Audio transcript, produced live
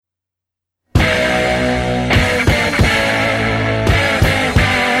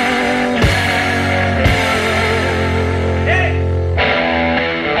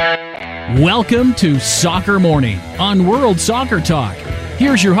Welcome to Soccer Morning on World Soccer Talk.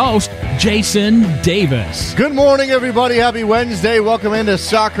 Here's your host, Jason Davis. Good morning, everybody. Happy Wednesday. Welcome into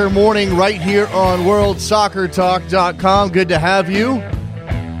Soccer Morning right here on WorldSoccerTalk.com. Good to have you.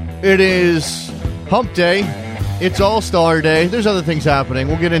 It is Hump Day. It's All-Star Day. There's other things happening.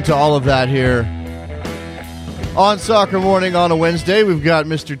 We'll get into all of that here on Soccer Morning on a Wednesday. We've got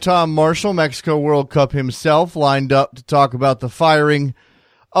Mr. Tom Marshall, Mexico World Cup himself, lined up to talk about the firing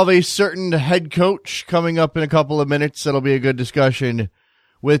of a certain head coach coming up in a couple of minutes. That'll be a good discussion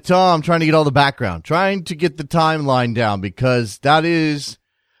with Tom, trying to get all the background, trying to get the timeline down, because that is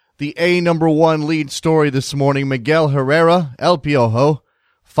the number one lead story this morning. Miguel Herrera, El Piojo,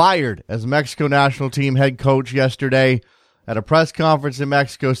 fired as Mexico national team head coach yesterday at a press conference in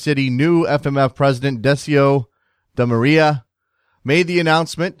Mexico City. New FMF president Decio de Maria made the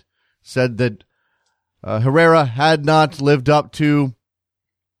announcement, said that Herrera had not lived up to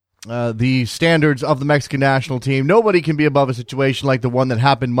the standards of the Mexican national team. Nobody can be above a situation like the one that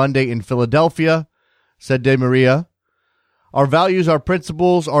happened Monday in Philadelphia, said De Maria. Our values, our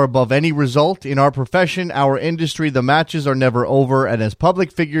principles are above any result. In our profession, our industry, the matches are never over, and as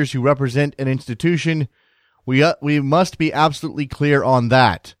public figures who represent an institution, we must be absolutely clear on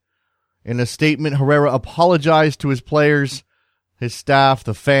that. In a statement, Herrera apologized to his players, his staff,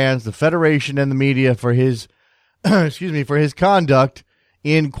 the fans, the federation, and the media for his for his conduct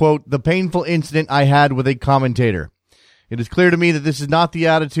in, quote, the painful incident I had with a commentator. It is clear to me that this is not the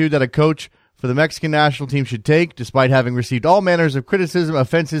attitude that a coach for the Mexican national team should take, despite having received all manners of criticism,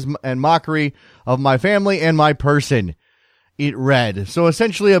 offenses, and mockery of my family and my person, it read. So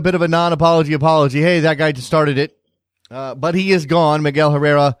essentially a bit of a non-apology apology. Hey, that guy just started it. But he is gone. Miguel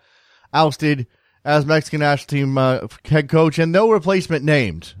Herrera ousted as Mexican national team head coach, and no replacement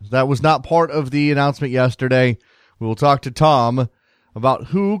named. That was not part of the announcement yesterday. We will talk to Tom about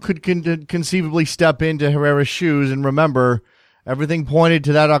who could conceivably step into Herrera's shoes. And remember, everything pointed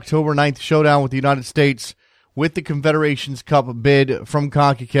to that October 9th showdown with the United States with the Confederations Cup bid from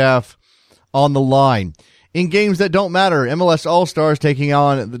CONCACAF on the line. In games that don't matter, MLS All-Stars taking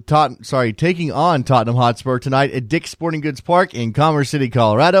on Tottenham Hotspur tonight at Dick's Sporting Goods Park in Commerce City,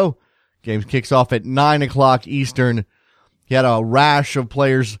 Colorado. Game kicks off at 9 o'clock Eastern. He had a rash of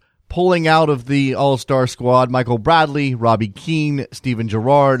players pulling out of the All-Star squad. Michael Bradley, Robbie Keane, Steven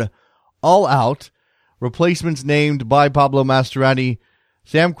Gerrard, all out. Replacements named by Pablo Mastroeni,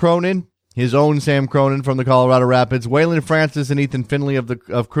 Sam Cronin, his own Sam Cronin from the Colorado Rapids, Waylon Francis and Ethan Finley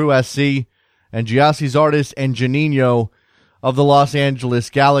of Crew SC, and Giassi Zardes and Janino of the Los Angeles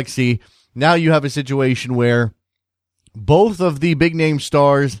Galaxy. Now you have a situation where both of the big-name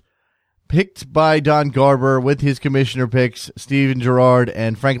stars picked by Don Garber with his commissioner picks, Steven Gerrard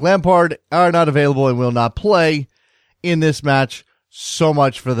and Frank Lampard, are not available and will not play in this match. So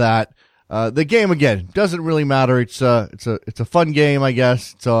much for that. The game, again, doesn't really matter. It's a fun game, I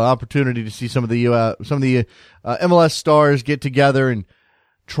guess. It's an opportunity to see some of the MLS stars get together and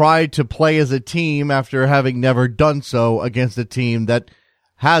try to play as a team after having never done so against a team that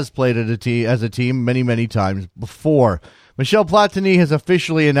has played as a team many, many times before. Michel Platini has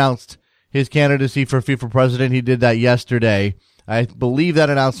officially announced his candidacy for FIFA president. He did that yesterday. I believe that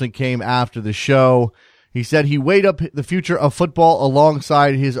announcement came after the show. He said he weighed up the future of football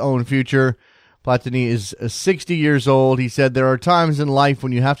alongside his own future. Platini is 60 years old. He said, there are times in life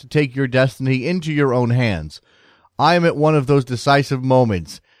when you have to take your destiny into your own hands. I am at one of those decisive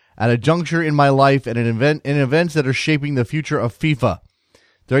moments, at a juncture in my life and in events that are shaping the future of FIFA.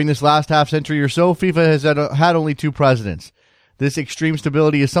 During this last half century or so, FIFA has had only two presidents. This extreme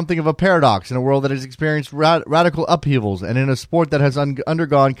stability is something of a paradox in a world that has experienced radical upheavals and in a sport that has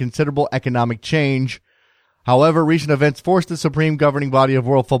undergone considerable economic change. However, recent events forced the supreme governing body of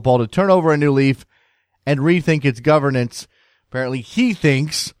world football to turn over a new leaf and rethink its governance. Apparently, he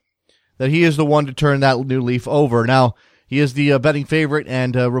thinks that he is the one to turn that new leaf over. Now, he is the betting favorite,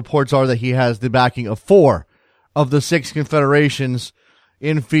 and reports are that he has the backing of 4 of the 6 confederations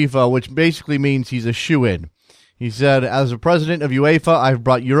in FIFA, which basically means he's a shoo-in. He said, as a president of UEFA, I've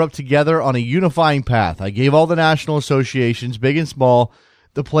brought Europe together on a unifying path. I gave all the national associations, big and small,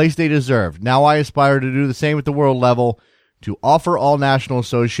 the place they deserved. Now I aspire to do the same at the world level, to offer all national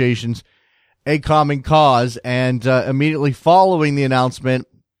associations a common cause. And immediately following the announcement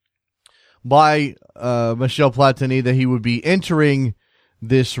by Michel Platini that he would be entering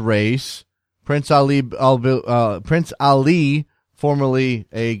this race, Prince Ali, formerly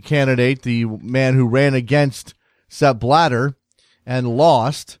a candidate, the man who ran against Sepp Blatter and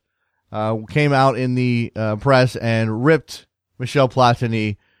lost, came out in the press and ripped Michel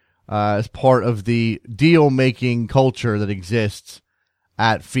Platini as part of the deal-making culture that exists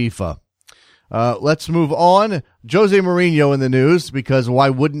at FIFA. Let's move on. Jose Mourinho in the news, because why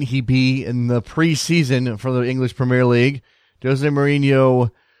wouldn't he be in the preseason for the English Premier League? Jose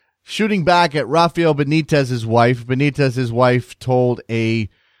Mourinho shooting back at Rafael Benitez's wife. Benitez's wife told a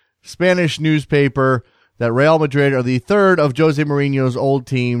Spanish newspaper that Real Madrid are the third of Jose Mourinho's old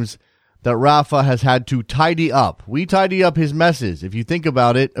teams that Rafa has had to tidy up. We tidy up his messes. If you think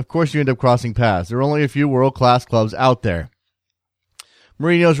about it, of course you end up crossing paths. There are only a few world-class clubs out there.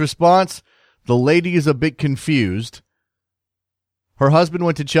 Mourinho's response: the lady is a bit confused. Her husband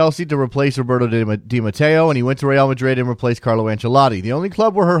went to Chelsea to replace Roberto Di Matteo, and he went to Real Madrid and replaced Carlo Ancelotti. The only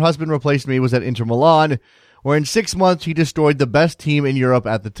club where her husband replaced me was at Inter Milan, where in 6 months he destroyed the best team in Europe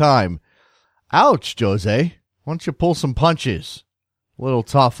at the time. Ouch, Jose. Why don't you pull some punches? A little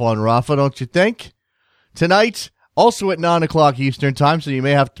tough on Rafa, don't you think? Tonight, also at 9 o'clock Eastern time, so you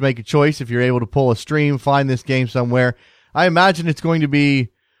may have to make a choice if you're able to pull a stream, find this game somewhere. I imagine it's going to be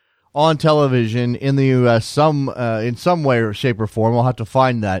on television in the U.S. in some way or shape or form. I'll have to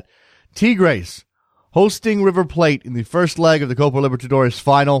find that. Tigres hosting River Plate in the first leg of the Copa Libertadores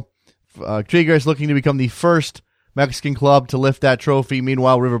final. Tigres looking to become the first Mexican club to lift that trophy.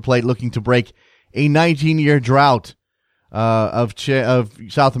 Meanwhile, River Plate looking to break a 19-year drought of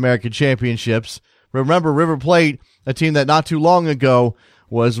South American championships. Remember, River Plate, a team that not too long ago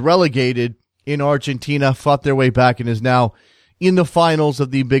was relegated in Argentina, fought their way back and is now in the finals of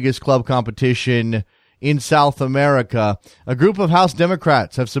the biggest club competition in South America. A group of House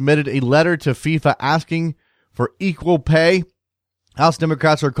Democrats have submitted a letter to FIFA asking for equal pay. House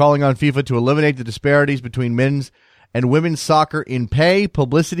Democrats are calling on FIFA to eliminate the disparities between men's and women's soccer in pay,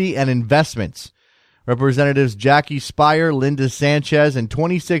 publicity, and investments. Representatives Jackie Spire, Linda Sanchez, and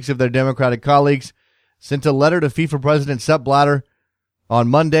 26 of their Democratic colleagues sent a letter to FIFA President Sepp Blatter on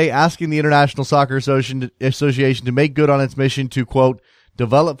Monday asking the International Soccer Association to make good on its mission to, quote,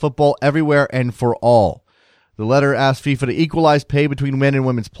 develop football everywhere and for all. The letter asked FIFA to equalize pay between men and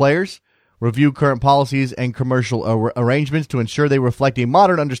women's players, review current policies and commercial arrangements to ensure they reflect a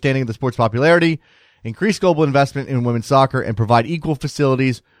modern understanding of the sport's popularity, increase global investment in women's soccer, and provide equal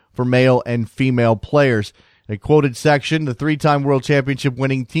facilities for male and female players. A quoted section: the three-time World Championship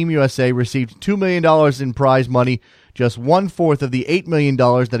winning Team USA received $2 million in prize money, just 1/4 of the $8 million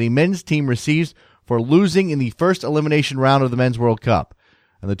that a men's team receives for losing in the first elimination round of the Men's World Cup.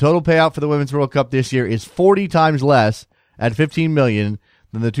 And the total payout for the Women's World Cup this year is 40 times less, at $15 million,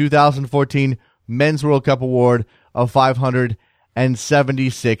 than the 2014 Men's World Cup award of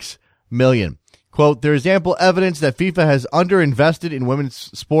 $576 million. Quote, there is ample evidence that FIFA has underinvested in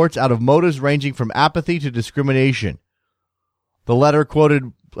women's sports out of motives ranging from apathy to discrimination. The letter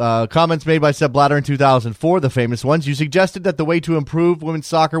quoted comments made by Sepp Blatter in 2004, the famous ones. You suggested that the way to improve women's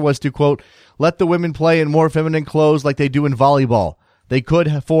soccer was to, quote, let the women play in more feminine clothes like they do in volleyball. They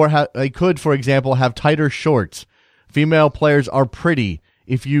could, for example, have tighter shorts. Female players are pretty,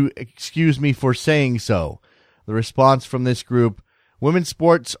 if you excuse me for saying so. The response from this group: women's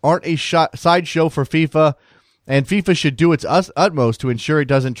sports aren't a sideshow for FIFA, and FIFA should do its utmost to ensure it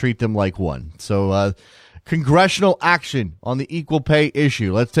doesn't treat them like one. So, congressional action on the equal pay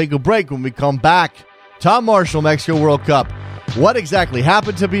issue. Let's take a break. When we come back, Tom Marshall, Mexico World Cup. What exactly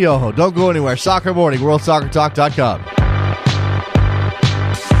happened to Piojo? Don't go anywhere. Soccer Morning, WorldSoccerTalk.com.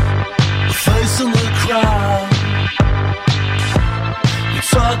 Face in the crowd, you're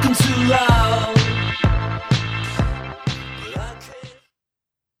talking too loud.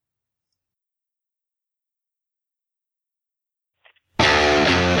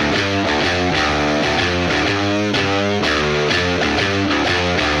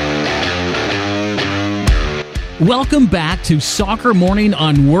 Welcome back to Soccer Morning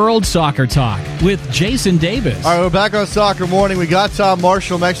on World Soccer Talk with Jason Davis. All right, we're back on Soccer Morning. We got Tom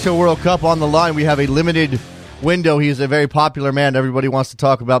Marshall, Mexico World Cup, on the line. We have a limited window. He is a very popular man. Everybody wants to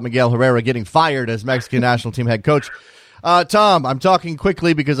talk about Miguel Herrera getting fired as Mexican national team head coach. Tom, I'm talking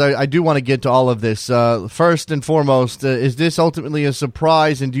quickly because I do want to get to all of this. First and foremost, is this ultimately a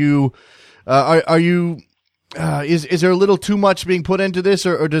surprise? And is there a little too much being put into this,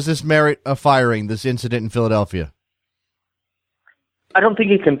 or does this merit a firing, this incident in Philadelphia? I don't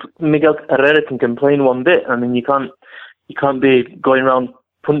think Miguel Herrera can complain one bit. I mean, you can't be going around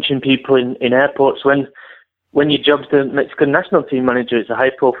punching people in airports when your job's the Mexican national team manager. It's a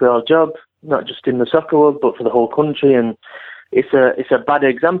high-profile job, not just in the soccer world, but for the whole country. And it's a bad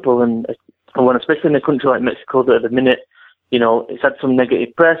example. And when, especially in a country like Mexico, that at the minute, you know, it's had some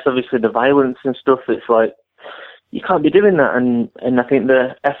negative press. Obviously, the violence and stuff. It's like, you can't be doing that. And I think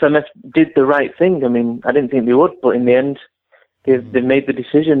the FMF did the right thing. I mean, I didn't think they would, but in the end, they've made the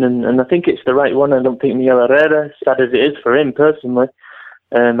decision, and I think it's the right one. I don't think Miguel Herrera, sad as it is for him personally,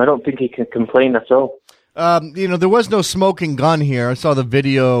 I don't think he can complain at all. There was no smoking gun here. I saw the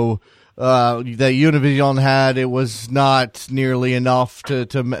video that Univision had. It was not nearly enough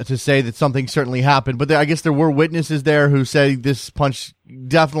to say that something certainly happened. But I guess there were witnesses there who say this punch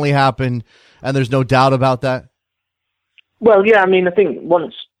definitely happened, and there's no doubt about that. Well, yeah, I mean, I think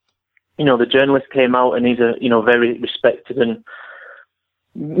once, the journalist came out, and he's a, very respected and,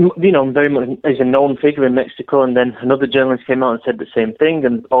 very much is a known figure in Mexico, and then another journalist came out and said the same thing,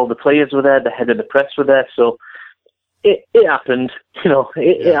 and all the players were there, the head of the press were there, so it happened,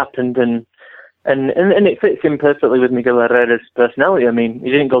 it happened, and it fits in perfectly with Miguel Herrera's personality. I mean,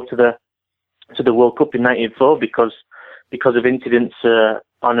 he didn't go to the World Cup in '94 because of incidents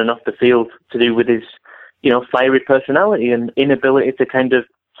on and off the field to do with his, fiery personality and inability to kind of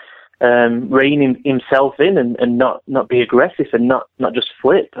rein himself in and not be aggressive and not just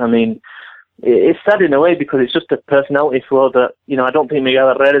flip. I mean, it's sad in a way because it's just a personality flaw that, I don't think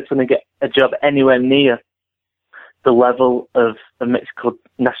Miguel Herrera is going to get a job anywhere near the level of a Mexico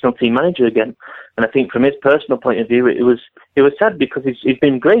national team manager again. And I think from his personal point of view, it was sad because he's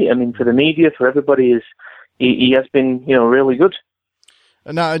been great. I mean, for the media, for everybody, he has been, really good.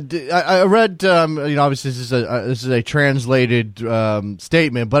 Now, I read, obviously this is a translated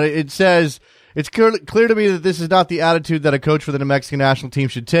statement, but it says, it's clear to me that this is not the attitude that a coach for the Mexican national team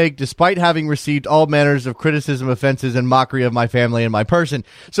should take, despite having received all manners of criticism, offenses, and mockery of my family and my person.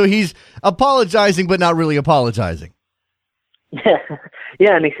 So he's apologizing, but not really apologizing. Yeah,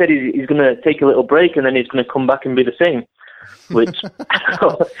 and he said he's going to take a little break, and then he's going to come back and be the same. Which,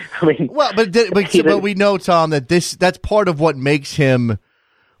 I mean... Well, but we know, Tom, that that's part of what makes him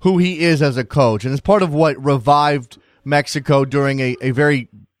who he is as a coach, and it's part of what revived Mexico during a very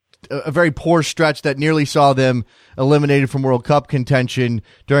poor stretch that nearly saw them eliminated from World Cup contention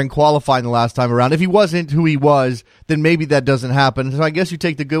during qualifying the last time around. If he wasn't who he was, then maybe that doesn't happen. So I guess you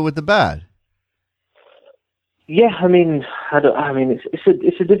take the good with the bad. Yeah, I mean,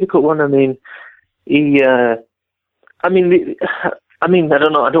 it's a difficult one. I mean, I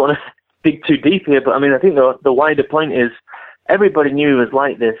don't know. I don't want to dig too deep here, but I mean, I think the wider point is everybody knew he was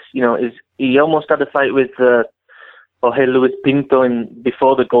like this. He almost had a fight with Jorge Luis Pinto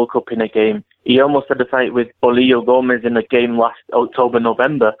before the Gold Cup in a game. He almost had a fight with Bolillo Gomez in a game last October,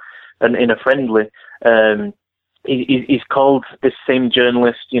 November, and in a friendly. He's called this same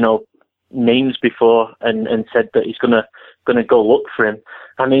journalist, names before and said that he's gonna go look for him.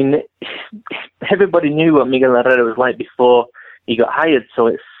 I mean, everybody knew what Miguel Herrera was like before he got hired, so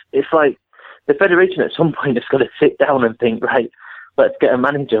it's like the federation at some point has got to sit down and think, right, let's get a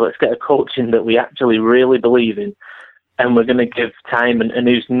manager, let's get a coach in that we actually really believe in, and we're going to give time and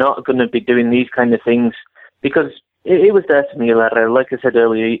who's not going to be doing these kind of things, because it was there to Miguel Herrera. Like I said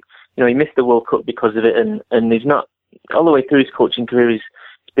earlier, he missed the World Cup because of it, and he's not, all the way through his coaching career, he's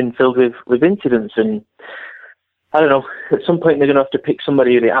been filled with incidents, and I don't know, at some point they're going to have to pick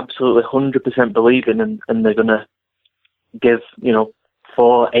somebody they absolutely 100% believe in, and they're going to give,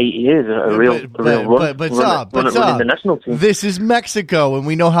 4-8 years a real run in the national team. This is Mexico, and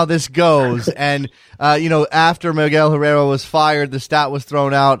we know how this goes. And, after Miguel Herrera was fired, the stat was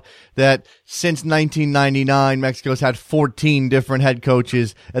thrown out that since 1999, Mexico's had 14 different head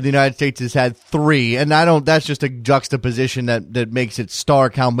coaches, and the United States has had 3. And that's just a juxtaposition that makes it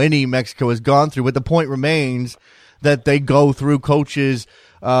stark how many Mexico has gone through. But the point remains that they go through coaches,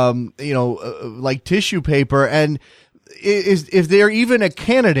 like tissue paper. And if they're even a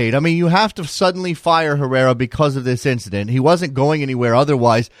candidate, I mean, you have to suddenly fire Herrera because of this incident. He wasn't going anywhere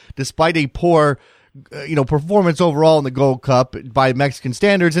otherwise, despite a poor, performance overall in the Gold Cup by Mexican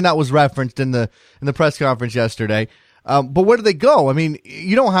standards, and that was referenced in the press conference yesterday. But where do they go? I mean,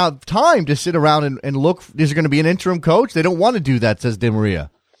 you don't have time to sit around and look. Is there going to be an interim coach? They don't want to do that, says De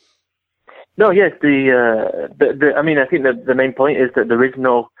Maria. No, yes. I mean, I think the main point is that there is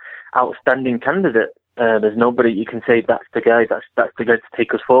no outstanding candidate. There's nobody you can say that's the guy. That's the guy to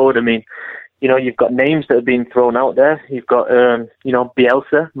take us forward. I mean, you've got names that have been thrown out there. You've got,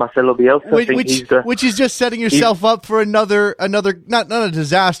 Bielsa, Marcelo Bielsa. Which is just setting yourself up for another, not a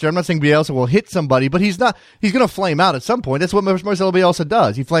disaster. I'm not saying Bielsa will hit somebody, but he's going to flame out at some point. That's what Marcelo Bielsa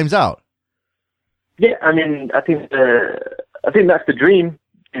does. He flames out. Yeah, I mean, I think that's the dream.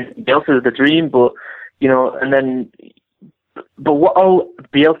 Bielsa is the dream, but what all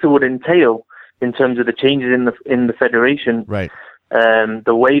Bielsa would entail in terms of the changes in the federation, right?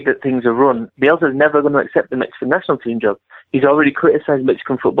 The way that things are run, Bielsa is never going to accept the Mexican national team job. He's already criticised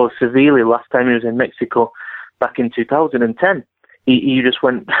Mexican football severely last time he was in Mexico back in 2010. He just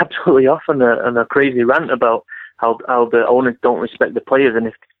went absolutely off on a crazy rant about how the owners don't respect the players,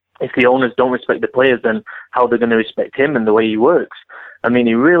 and if the owners don't respect the players, then how they're going to respect him and the way he works. I mean,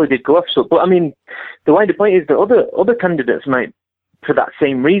 he really did go off. So, but I mean, the wider point is that other candidates might, for that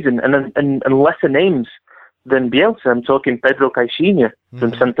same reason, and lesser names than Bielsa. I'm talking Pedro Caixinha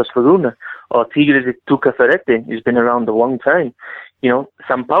from Santos Laguna, or Tigres' Tuca Ferretti, who's been around a long time. You know,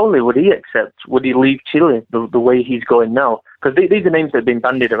 Sampaoli, would he accept? Would he leave Chile the way he's going now? Because these are names that have been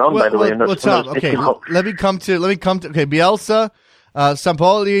bandied around, by the way. What's up? Okay, let me come to. Okay, Bielsa,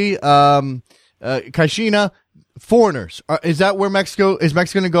 Sampaoli, Caixinha, foreigners. Is that where Mexico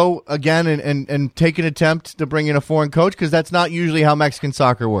going to go again and take an attempt to bring in a foreign coach? Because that's not usually how Mexican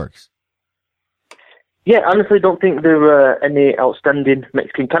soccer works. Yeah, honestly, don't think there are any outstanding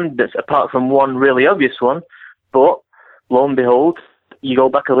Mexican candidates apart from one really obvious one. But lo and behold, you go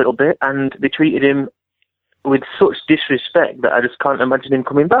back a little bit, and they treated him with such disrespect that I just can't imagine him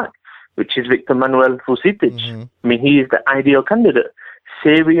coming back, which is Victor Manuel Vucetich. I mean, he is the ideal candidate.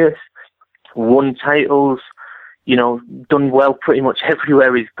 Serious, won titles, you know, done well pretty much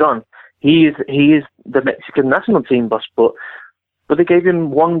everywhere he's gone. He is the Mexican national team boss, but they gave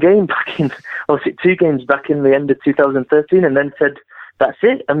him one game back in, or was it 2 games back in the end of 2013, and then said, that's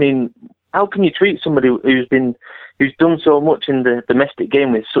it. I mean, how can you treat somebody who's done so much in the domestic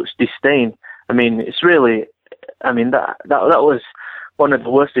game with such disdain? I mean, it's really, I mean, that was one of the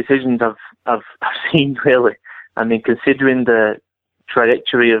worst decisions I've seen, really. I mean, considering the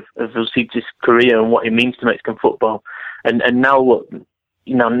trajectory of Vucetich's career and what he means to Mexican football, and now look,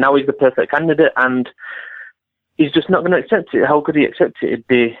 you know, now he's the perfect candidate, and he's just not going to accept it. How could he accept it?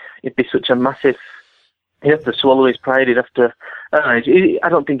 It'd be such a massive. He'd have to swallow his pride. He'd have to. I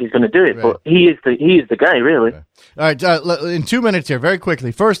don't think he's going to do it, right. But he is the guy, really. Okay. All right, in 2 minutes here, very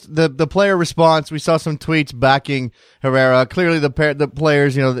quickly. First, the player response. We saw some tweets backing Herrera. Clearly, the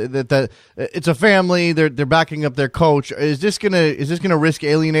players, you know, that it's a family. They're backing up their coach. Is this gonna risk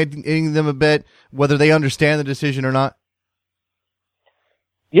alienating them a bit, whether they understand the decision or not?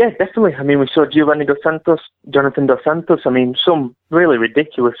 Yeah, definitely. I mean, we saw Jonathan Dos Santos. I mean, some really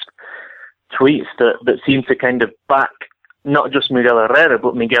ridiculous tweets that seem to kind of back not just Miguel Herrera,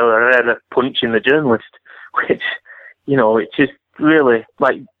 but Miguel Herrera punching the journalist, which, you know, it's just really,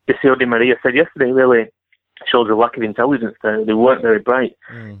 like Deseo Di Maria said yesterday, really shows a lack of intelligence there. They weren't very bright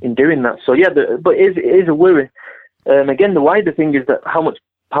in doing that. So, yeah, but it is a worry. Again, the wider thing is that how much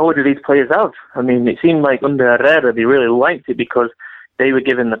power do these players have? I mean, it seemed like under Herrera they really liked it because they were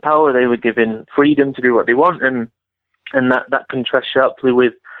given the power, they were given freedom to do what they want, and that contrasts sharply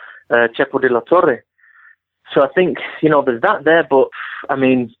with Chepo de la Torre. So I think, you know, there's that there, but I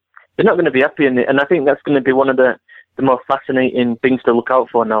mean, they're not going to be happy in it, and I think that's going to be one of the more fascinating things to look out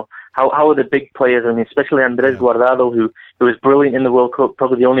for now. How are the big players, and especially Andres Guardado, who was brilliant in the World Cup,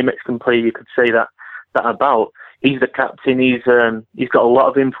 probably the only Mexican player you could say that about. He's the captain, he's got a lot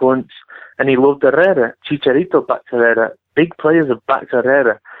of influence, and he loved Herrera. Chicharito backed Herrera. Big players have backed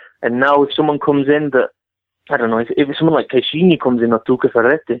Herrera. And now if someone comes in that, I don't know, if someone like Caixinha comes in or Tuca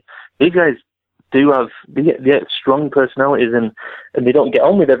Ferretti, these guys do have strong personalities and they don't get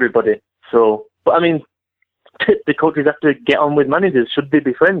on with everybody. So, but I mean, the coaches have to get on with managers. Should they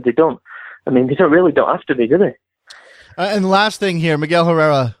be friends? They don't. I mean, they don't have to be, do they? And the last thing here, Miguel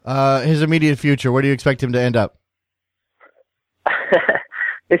Herrera, his immediate future, where do you expect him to end up?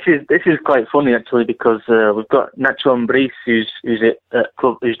 This is quite funny actually, because we've got Nacho Ambriz who's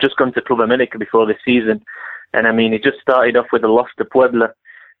just gone to Club America before this season, and I mean he just started off with a loss to Puebla,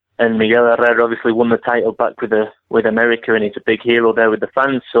 and Miguel Herrera obviously won the title back with America, and he's a big hero there with the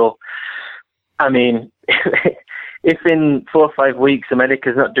fans. So I mean, if in 4 or 5 weeks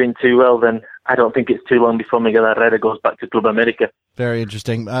America's not doing too well, then I don't think it's too long before Miguel Herrera goes back to Club America. Very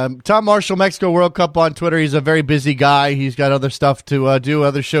interesting. Tom Marshall, Mexico World Cup on Twitter. He's a very busy guy. He's got other stuff to do,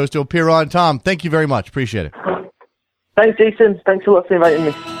 other shows to appear on. Tom, thank you very much. Appreciate it. Thanks, Jason. Thanks a lot for inviting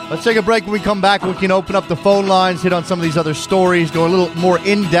me. Let's take a break. When we come back, we can open up the phone lines, hit on some of these other stories, go a little more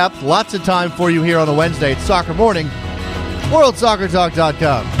in-depth. Lots of time for you here on a Wednesday. It's Soccer Morning,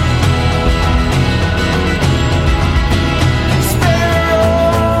 WorldSoccerTalk.com.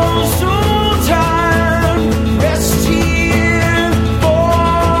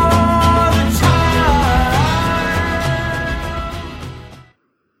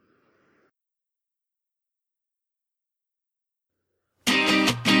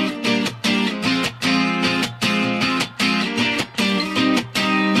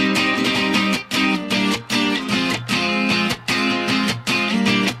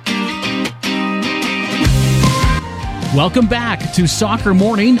 Welcome back to Soccer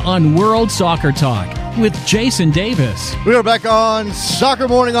Morning on World Soccer Talk with Jason Davis. We are back on Soccer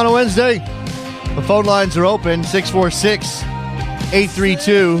Morning on a Wednesday. The phone lines are open,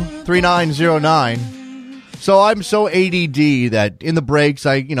 646-832-3909. So I'm so ADD that in the breaks,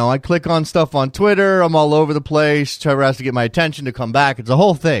 I click on stuff on Twitter. I'm all over the place. Trevor has to get my attention to come back. It's a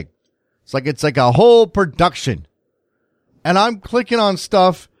whole thing. It's like a whole production. And I'm clicking on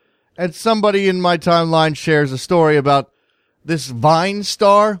stuff, and somebody in my timeline shares a story about this Vine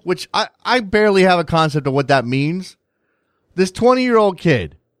star, which I barely have a concept of what that means. This 20-year-old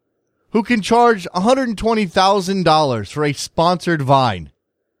kid who can charge $120,000 for a sponsored Vine.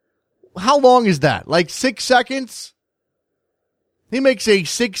 How long is that? Like 6 seconds? He makes a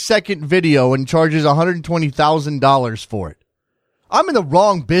 6-second video and charges $120,000 for it. I'm in the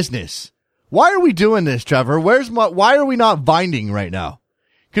wrong business. Why are we doing this, Trevor? Why are we not Vining right now?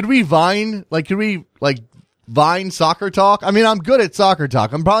 Could we Vine soccer talk? I mean, I'm good at soccer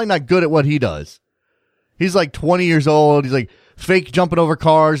talk. I'm probably not good at what he does. He's like 20 years old. He's like fake jumping over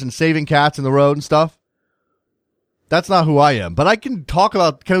cars and saving cats in the road and stuff. That's not who I am. But I can talk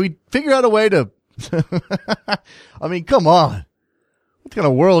about, can we figure out a way to, I mean, come on. What kind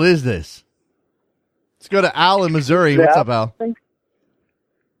of world is this? Let's go to Al in Missouri. What's up, Al?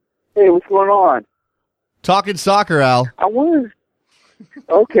 Hey, what's going on? Talking soccer, Al.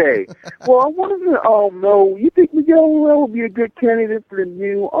 Okay. Well, I wanted to know, you think Miguel Herrera will be a good candidate for the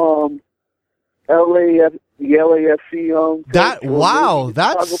new LAFC that's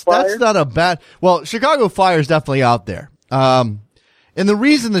not a bad. Well, Chicago Fire is definitely out there. And the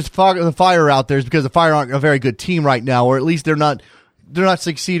reason the Fire are out there is because the Fire aren't a very good team right now, or at least they're not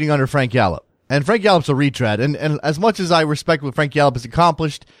succeeding under Frank Yallop. And Frank Yallop's a retread. And as much as I respect what Frank Yallop has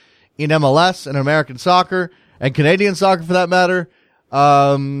accomplished in MLS and American soccer and Canadian soccer for that matter,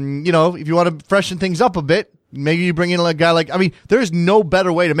 if you want to freshen things up a bit, maybe you bring in a guy there's no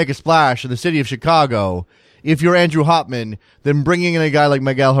better way to make a splash in the city of Chicago if you're Andrew Hopman than bringing in a guy like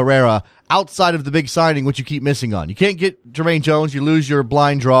Miguel Herrera outside of the big signing, which you keep missing on. You can't get Jermaine Jones. You lose your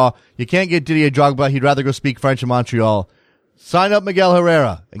blind draw. You can't get Didier Drogba. He'd rather go speak French in Montreal. Sign up Miguel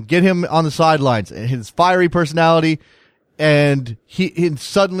Herrera and get him on the sidelines. His fiery personality, and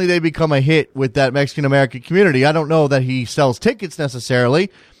suddenly they become a hit with that Mexican-American community. I don't know that he sells tickets necessarily,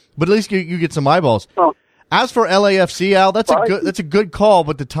 but at least you get some eyeballs. Oh. As for LAFC, Al, that's a good call,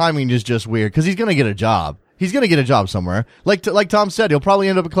 but the timing is just weird because he's going to get a job. He's going to get a job somewhere. Like Tom said, he'll probably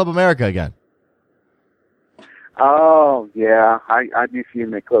end up at Club America again. Oh, yeah. I do see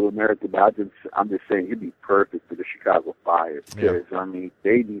him at Club America, but I'm just saying he'd be perfect for the Chicago Fire because, I mean,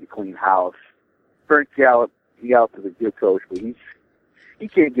 they need a clean house. Frank Yallop is a good coach, but he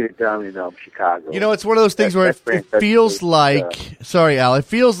can't get it done in Chicago. It's one of those things where it feels like, sorry, Al, it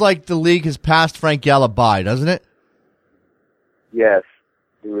feels like the league has passed Frank Yallop by, doesn't it? Yes,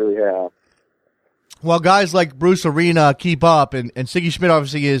 they really have. Well, guys like Bruce Arena keep up, and Siggy Schmidt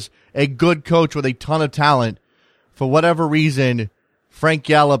obviously is a good coach with a ton of talent. For whatever reason, Frank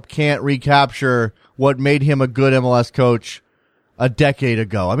Yallop can't recapture what made him a good MLS coach a decade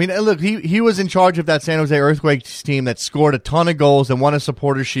ago. I mean, look, he was in charge of that San Jose Earthquakes team that scored a ton of goals and won a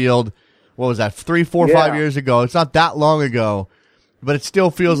Supporters Shield. What was that, 3, 4, 5 years ago? It's not that long ago, but it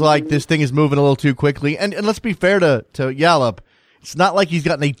still feels like this thing is moving a little too quickly. And let's be fair to Yallop. It's not like he's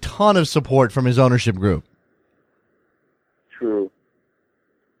gotten a ton of support from his ownership group. True.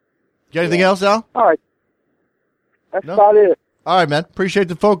 Got anything else, Al? All right. That's about it. All right, man. Appreciate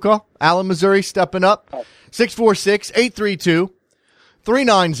the phone call. Al in Missouri stepping up.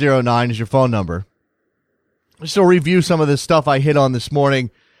 646-832-3909 is your phone number. Just to review some of the stuff I hit on this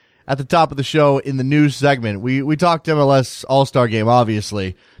morning at the top of the show in the news segment. We talked MLS All-Star Game,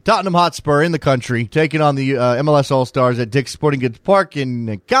 obviously. Tottenham Hotspur in the country, taking on the MLS All-Stars at Dick's Sporting Goods Park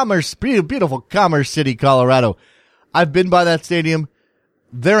in beautiful Commerce City, Colorado. I've been by that stadium.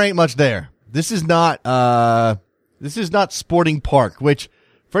 There ain't much there. This is not Sporting Park, which,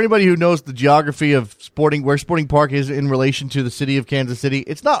 for anybody who knows the geography of where Sporting Park is in relation to the city of Kansas City,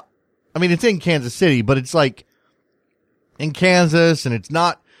 it's not, I mean, it's in Kansas City, but it's like in Kansas, and it's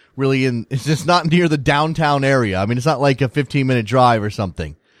just not near the downtown area. I mean, it's not like a 15-minute drive or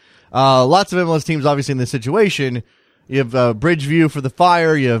something. Lots of MLS teams, obviously, in this situation. You have Bridgeview for the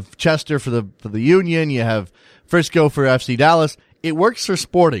Fire, you have Chester for the Union, you have Frisco for FC Dallas. It works for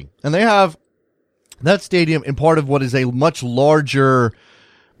Sporting, and they have that stadium in part of what is a much larger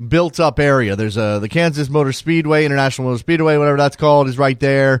built-up area. There's the Kansas Motor Speedway, International Motor Speedway, whatever that's called, is right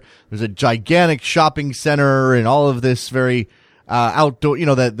there. There's a gigantic shopping center and all of this very outdoor,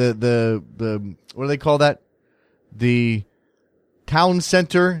 the what do they call that? The town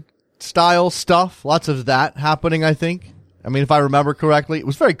center style stuff. Lots of that happening, I think. I mean, if I remember correctly. It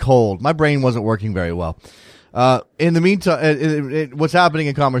was very cold. My brain wasn't working very well. In the meantime, what's happening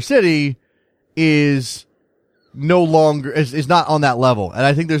in Commerce City is no longer is not on that level. And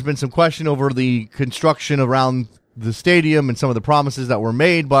I think there's been some question over the construction around the stadium and some of the promises that were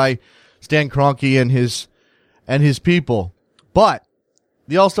made by Stan Kroenke and his people. But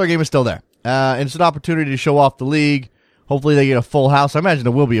the All-Star game is still there. And it's an opportunity to show off the league. Hopefully they get a full house. I imagine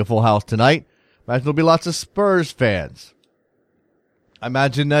there will be a full house tonight. I imagine there'll be lots of Spurs fans. I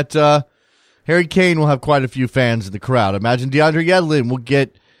imagine that Harry Kane will have quite a few fans in the crowd. I imagine DeAndre Yedlin will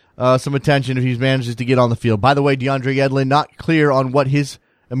get some attention if he manages to get on the field. By the way, DeAndre Yedlin, not clear on what his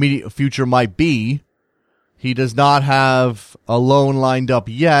immediate future might be. He does not have a loan lined up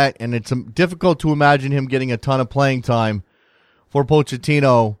yet, and it's difficult to imagine him getting a ton of playing time for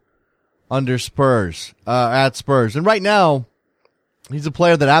Pochettino under Spurs, at Spurs. And right now, he's a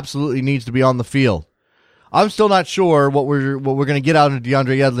player that absolutely needs to be on the field. I'm still not sure what we're going to get out of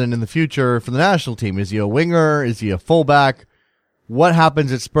DeAndre Yedlin in the future for the national team. Is he a winger? Is he a fullback? What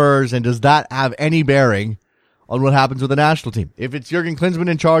happens at Spurs, and does that have any bearing on what happens with the national team? If it's Jurgen Klinsmann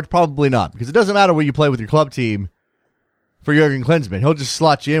in charge, probably not, because it doesn't matter where you play with your club team for Jurgen Klinsmann. He'll just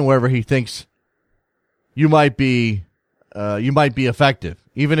slot you in wherever he thinks you might be effective.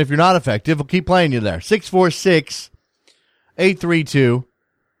 Even if you're not effective, he'll keep playing you there.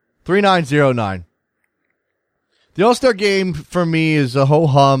 646-832-3909. The All-Star game for me is a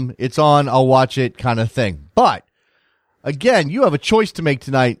ho-hum. It's on, I'll watch it kind of thing. But again, you have a choice to make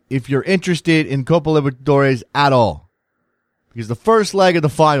tonight if you're interested in Copa Libertadores at all. Because the first leg of the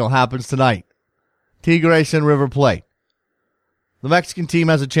final happens tonight. Tigres and River Plate. The Mexican team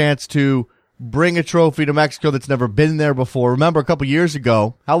has a chance to bring a trophy to Mexico that's never been there before. Remember a couple years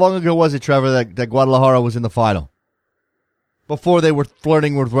ago, how long ago was it, Trevor, that Guadalajara was in the final? Before they were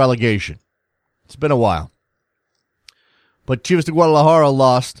flirting with relegation. It's been a while. But Chivas de Guadalajara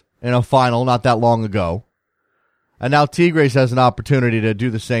lost in a final not that long ago. And now Tigres has an opportunity to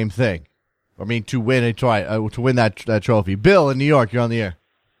do the same thing. I mean, to win that trophy. Bill in New York, you're on the air.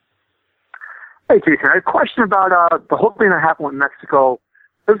 Hey, Jason, I had a question about the whole thing that happened with Mexico.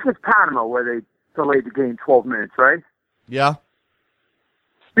 It was with Panama where they delayed the game 12 minutes, right? Yeah.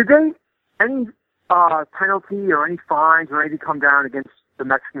 Did any penalty or any fines or anything come down against the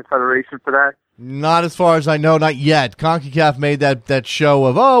Mexican Federation for that? Not as far as I know, not yet. CONCACAF made that show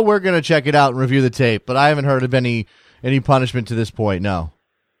of, we're going to check it out and review the tape, but I haven't heard of any punishment to this point, no.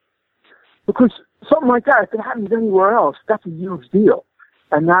 Because something like that, if it happens anywhere else, that's a huge deal.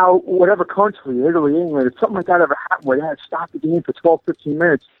 And now, whatever country, Italy, England, if something like that ever happened where they had to stop the game for 12, 15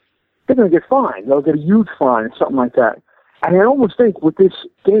 minutes, they're going to get fined. They'll get a huge fine or something like that. And I almost think with this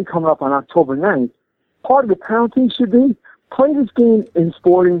game coming up on October 9th, part of the penalty should be play this game in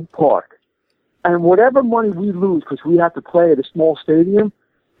Sporting Park. And whatever money we lose because we have to play at a small stadium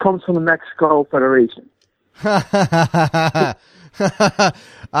comes from the Mexico Federation.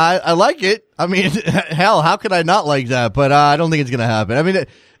 I like it. I mean, hell, how could I not like that? But I don't think it's going to happen. I mean,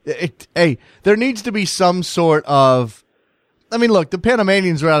 hey, there needs to be some sort of... I mean, look, the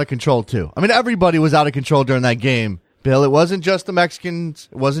Panamanians were out of control, too. I mean, everybody was out of control during that game, Bill. It wasn't just the Mexicans.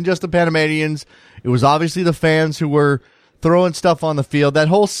 It wasn't just the Panamanians. It was obviously the fans who were throwing stuff on the field. That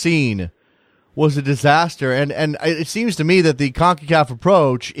whole scene was a disaster. And it seems to me that the CONCACAF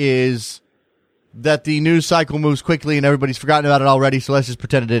approach is that the news cycle moves quickly and everybody's forgotten about it already, so let's just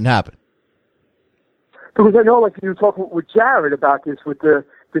pretend it didn't happen. Because I know, like you were talking with Jared about this with the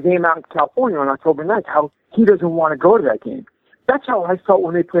game out in California on October 9th, how he doesn't want to go to that game. That's how I felt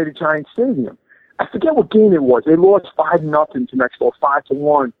when they played at Giant Stadium. I forget what game it was. They lost 5-0 to Mexico,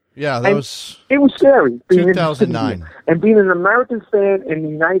 5-1. Yeah, it was scary. 2009. And being an American fan in the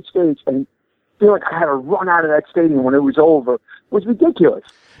United States and feeling like I had to run out of that stadium when it was over was ridiculous.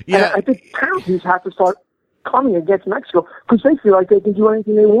 Yeah. And I think penalties have to start coming against Mexico because they feel like they can do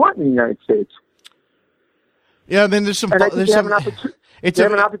anything they want in the United States. Yeah, I mean, there's some... And I think they have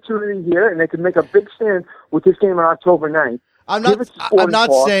an opportunity here, and they can make a big stand with this game on October 9th. I'm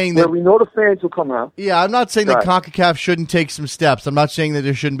not saying that... Where we know the fans will come out. Yeah, I'm not saying that CONCACAF shouldn't take some steps. I'm not saying that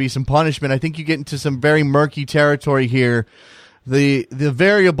there shouldn't be some punishment. I think you get into some very murky territory here. The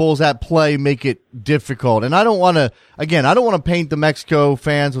variables at play make it difficult. And I don't want to paint the Mexico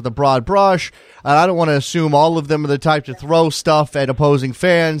fans with a broad brush. And I don't want to assume all of them are the type to throw stuff at opposing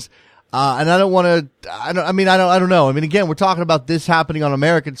fans. And I don't know. I mean, again, we're talking about this happening on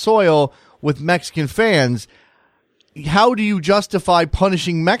American soil with Mexican fans. How do you justify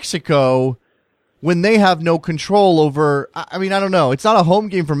punishing Mexico when they have no control over? I mean, I don't know. It's not a home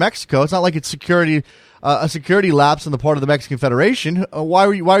game for Mexico. It's not like it's a security lapse on the part of the Mexican Federation. Why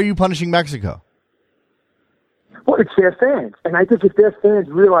are you punishing Mexico? Well, it's their fans, and I think if their fans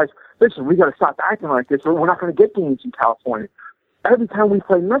realize, listen, we got to stop acting like this, or we're not going to get games in California. every time we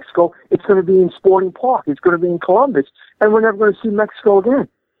play Mexico, it's going to be in Sporting Park. It's going to be in Columbus, and we're never going to see Mexico again.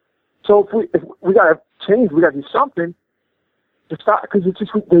 So if we got to change, we got to do something to stop, because it's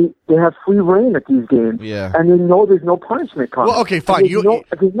just they have free reign at these games, and they know there's no punishment coming. Well, okay, fine.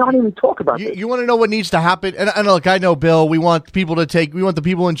 There's not even talk about this. You want to know what needs to happen? And look, I know, Bill. We want the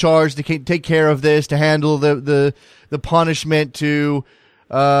people in charge to take care of this, to handle the punishment, to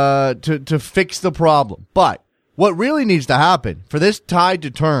fix the problem. But what really needs to happen for this tide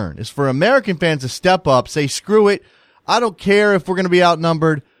to turn is for American fans to step up, say, screw it. I don't care if we're going to be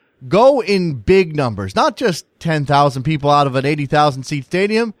outnumbered. Go in big numbers, not just 10,000 people out of an 80,000 seat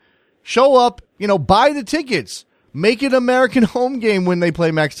stadium. Show up, buy the tickets. Make it an American home game when they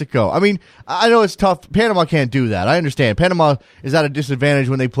play Mexico. I mean, I know it's tough. Panama can't do that. I understand. Panama is at a disadvantage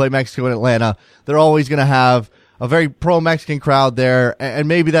when they play Mexico in Atlanta. They're always going to have a very pro-Mexican crowd there, and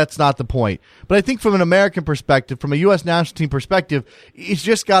maybe that's not the point. But I think from an American perspective, from a U.S. national team perspective, it's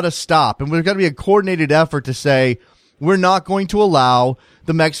just got to stop. And there's got to be a coordinated effort to say, we're not going to allow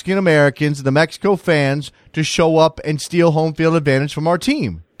the Mexican Americans, the Mexico fans, to show up and steal home field advantage from our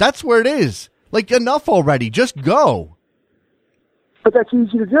team. That's where it is. Like, enough already. Just go. But that's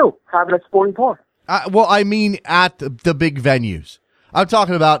easy to do. Have it at Sporting Park. Well, I mean at the big venues. I'm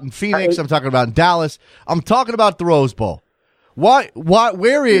talking about in Phoenix. I'm talking about in Dallas. I'm talking about the Rose Bowl. Look,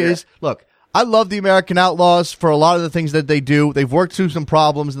 I love the American Outlaws for a lot of the things that they do. They've worked through some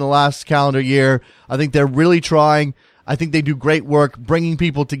problems in the last calendar year. I think they're really trying. I think they do great work bringing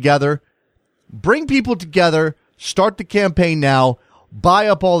people together. Bring people together. Start the campaign now. Buy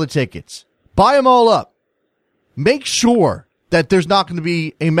up all the tickets. Buy them all up. Make sure that there's not going to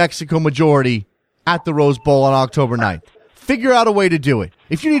be a Mexico majority at the Rose Bowl on October 9th. Figure out a way to do it.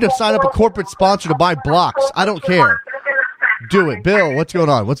 If you need to sign up a corporate sponsor to buy blocks, I don't care. Do it. Bill, what's going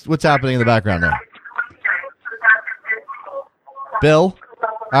on? What's happening in the background there? Bill?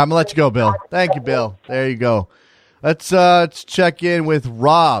 I'm going to let you go, Bill. Thank you, Bill. There you go. Let's check in with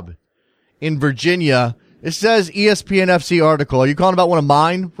Rob in Virginia. It says ESPNFC article. Are you calling about one of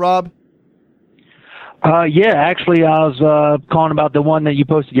mine, Rob? Yeah, actually, I was calling about the one that you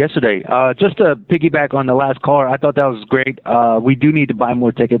posted yesterday. Just to piggyback on the last caller, I thought that was great. We do need to buy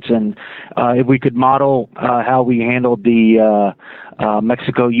more tickets, and if we could model how we handled the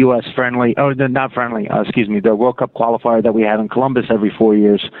Mexico-U.S. friendly, the World Cup qualifier that we have in Columbus every 4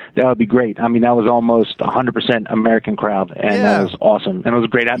 years, that would be great. I mean, that was almost 100% American crowd, and that was awesome. And it was a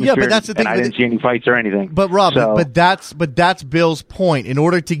great atmosphere, but that's the thing, and I didn't see any fights or anything. But, Rob, but that's Bill's point. In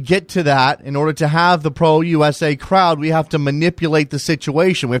order to get to that, in order to have the pro-USA crowd, we have to manipulate the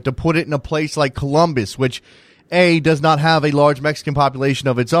situation. We have to put it in a place like Columbus, which A, does not have a large Mexican population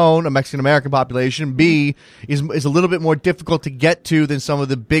of its own, a Mexican-American population. B, is a little bit more difficult to get to than some of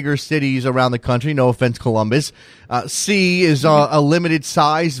the bigger cities around the country. No offense, Columbus. C, is a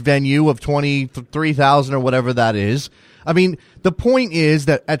limited-sized venue of 23,000 or whatever that is. I mean, the point is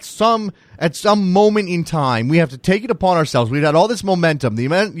that at some moment in time, we have to take it upon ourselves. We've had all this momentum.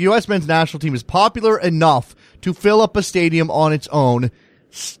 The U.S. men's national team is popular enough to fill up a stadium on its own.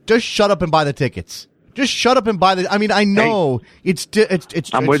 Just shut up and buy the tickets. Just shut up and buy the. I mean, I know it's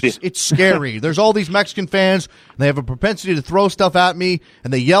scary. There's all these Mexican fans, and they have a propensity to throw stuff at me,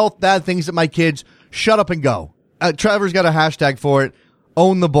 and they yell bad things at my kids. Shut up and go. Trevor's got a hashtag for it.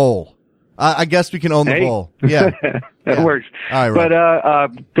 Own the bowl. I guess we can own the bowl. Yeah. That works. All right,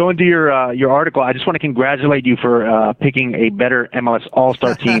 but going to your article, I just want to congratulate you for picking a better MLS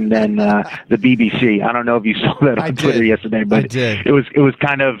All-Star team than the BBC. I don't know if you saw that on Twitter yesterday, but it was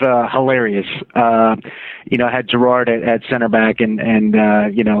kind of hilarious. I had Gerard at center back, and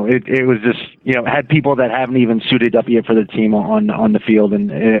it was just had people that haven't even suited up yet for the team on the field,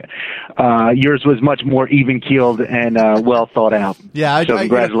 and yours was much more even keeled and well thought out. Yeah, so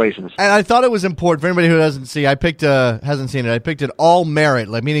congratulations. And I thought it was important for anybody who hasn't seen it. I picked it all merit,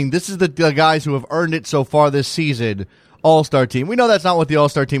 meaning this is the guys who have earned it so far this season. All-Star team. We know that's not what the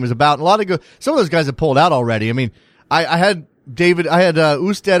All-Star team is about. Some of those guys have pulled out already. I mean, I had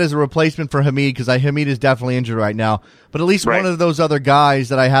Usted as a replacement for Hamid because Hamid is definitely injured right now. But at least one of those other guys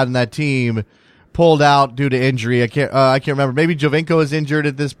that I had in that team pulled out due to injury. I can't remember. Maybe Jovinko is injured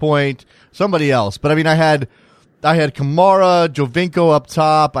at this point. Somebody else. But I mean, I had Kamara, Jovinko up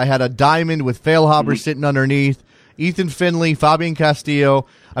top. I had a diamond with Failhaber sitting underneath. Ethan Finley, Fabian Castillo.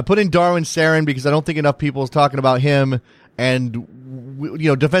 I put in Darwin Sarin because I don't think enough people is talking about him. And,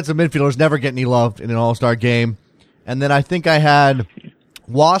 defensive midfielders never get any love in an all-star game. And then I think I had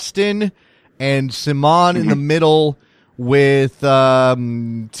Waston and Simon in the middle with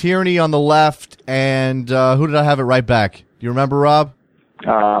Tierney on the left. And who did I have it right back? Do you remember, Rob?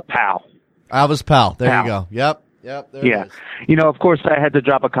 Powell. Alvis Powell. There you go. Yep. Yep. There it is. Of course, I had to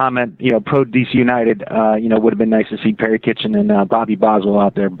drop a comment. Pro DC United. Would have been nice to see Perry Kitchen and Bobby Boswell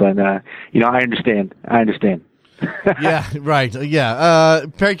out there, but I understand. Yeah. Right. Yeah.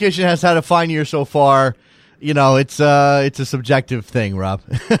 Perry Kitchen has had a fine year so far. It's a subjective thing, Rob.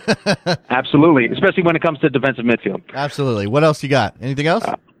 Absolutely, especially when it comes to defensive midfield. Absolutely. What else you got? Anything else?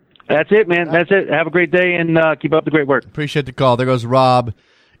 That's it, man. That's it. Have a great day and keep up the great work. Appreciate the call. There goes Rob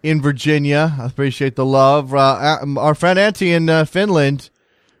in Virginia. I appreciate the love. Our friend Antti in Finland.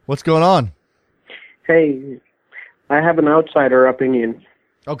 What's going on? Hey, I have an outsider opinion.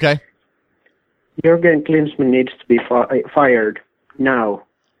 Okay. Jürgen Klinsmann needs to be fired now.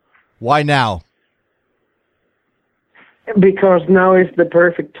 Why now? Because now is the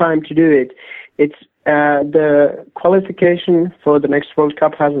perfect time to do it. It's the qualification for the next World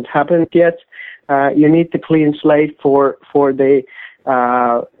Cup hasn't happened yet. You need the clean slate for the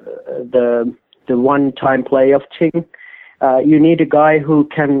one-time playoff team. You need a guy who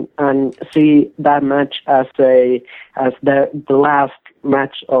can see that match as the last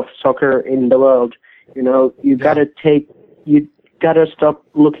match of soccer in the world. You gotta stop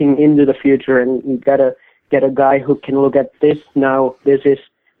looking into the future, and you gotta get a guy who can look at this now. This is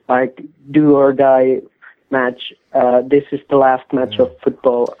like do or die match. This is the last match of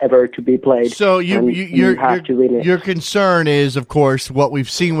football ever to be played. So you have to win it. Your concern is, of course, what we've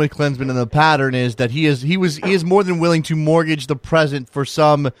seen with Klinsmann, and the pattern is that he is more than willing to mortgage the present for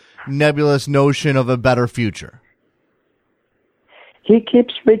some nebulous notion of a better future. He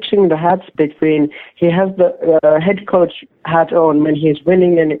keeps switching the hats between. He has the head coach hat on when he's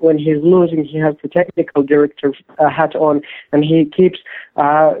winning, and when he's losing, he has the technical director hat on, and he keeps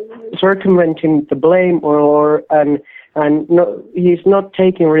circumventing the blame, and no, he's not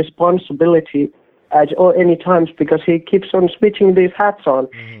taking responsibility at any times because he keeps on switching these hats on.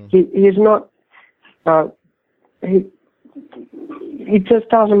 He's not. It just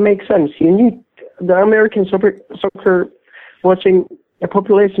doesn't make sense. You need the American soccer watching a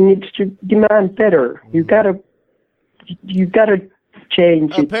population needs to demand better. You gotta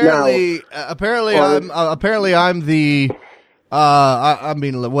change it now. Apparently, I'm the. I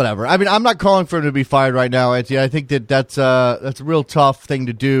mean, whatever. I mean, I'm not calling for him to be fired right now, Antti. I think that's a real tough thing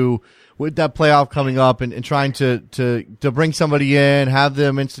to do with that playoff coming up, and trying to bring somebody in, have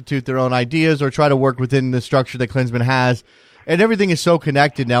them institute their own ideas, or try to work within the structure that Klinsmann has. And everything is so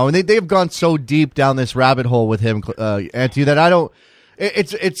connected now, and they've gone so deep down this rabbit hole with him, Antti, that I don't.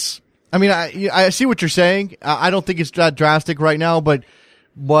 It's. I mean, I see what you're saying. I don't think it's that drastic right now, but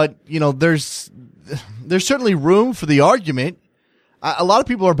there's certainly room for the argument. A lot of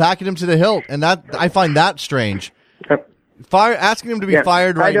people are backing him to the hilt, and that I find that strange. Asking him to be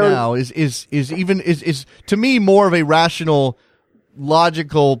fired right now is to me more of a rational,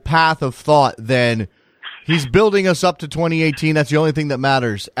 logical path of thought than he's building us up to 2018. That's the only thing that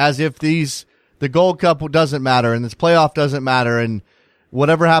matters. As if the Gold Cup doesn't matter, and this playoff doesn't matter, and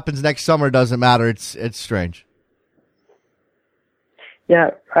whatever happens next summer doesn't matter. It's strange.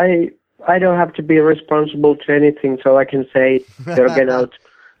 Yeah, I don't have to be responsible to anything, so I can say they'll get out.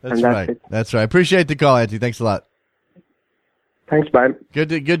 That's right. That's right. Appreciate the call, Antti. Thanks a lot. Thanks, bye. Good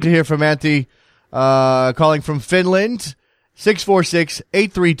to hear from Antti, calling from Finland.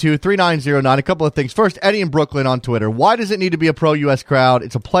 646-832-3909. A couple of things. First, Eddie in Brooklyn on Twitter. Why does it need to be a pro-U.S. crowd?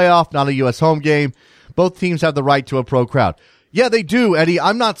 It's a playoff, not a U.S. home game. Both teams have the right to a pro crowd. Yeah, they do, Eddie.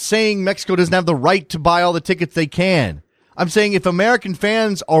 I'm not saying Mexico doesn't have the right to buy all the tickets they can. I'm saying if American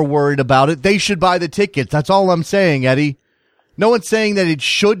fans are worried about it, they should buy the tickets. That's all I'm saying, Eddie. No one's saying that it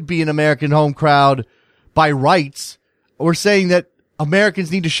should be an American home crowd by rights. We're saying that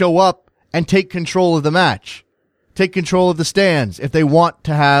Americans need to show up and take control of the match. Take control of the stands if they want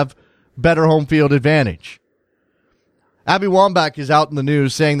to have better home field advantage. Abby Wambach is out in the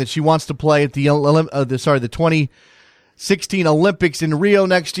news saying that she wants to play at the 2016 Olympics in Rio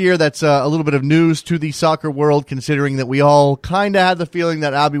next year. That's a little bit of news to the soccer world, considering that we all kind of had the feeling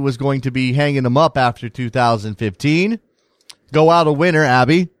that Abby was going to be hanging them up after 2015. Go out a winner,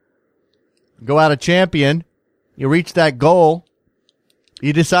 Abby. Go out a champion. You reached that goal.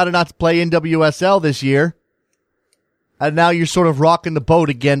 You decided not to play NWSL this year. And now you're sort of rocking the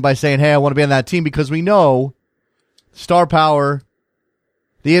boat again by saying, hey, I want to be on that team, because we know star power,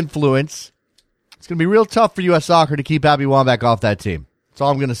 the influence. It's going to be real tough for U.S. Soccer to keep Abby Wambach off that team. That's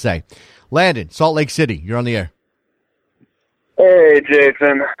all I'm going to say. Landon, Salt Lake City, you're on the air. Hey,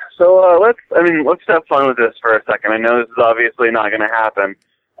 Jason. So let's have fun with this for a second. I know this is obviously not going to happen.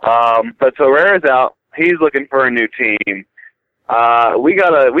 But so Herrera's out. He's looking for a new team. We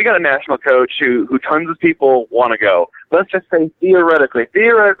got a national coach who tons of people want to go. Let's just say theoretically,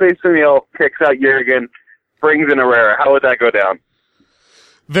 Samuel kicks out Jürgen, brings in Herrera? How would that go down?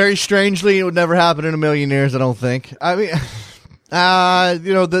 Very strangely, it would never happen in a million years, I don't think. I mean,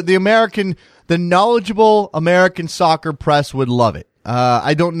 the knowledgeable American soccer press would love it.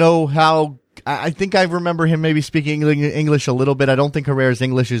 I don't know how. I think I remember him maybe speaking English a little bit. I don't think Herrera's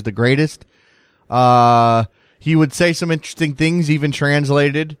English is the greatest. He would say some interesting things, even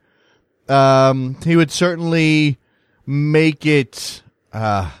translated. He would certainly make it,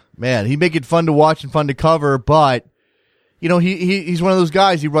 he'd make it fun to watch and fun to cover, but, he's one of those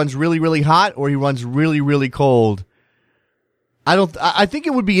guys. He runs really, really hot or he runs really, really cold. I think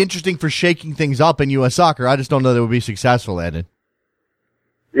it would be interesting for shaking things up in U.S. soccer. I just don't know that it would be successful, Landon.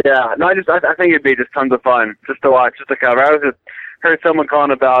 Yeah, no, I think it'd be just tons of fun just to watch, just to cover. I was just heard someone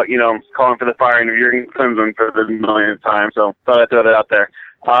calling about, calling for the firing of Jurgen Klinsmann for the millionth time, so thought I'd throw that out there.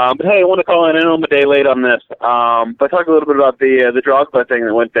 But hey, I want to call in. I know I'm a day late on this, but talk a little bit about the Drogba thing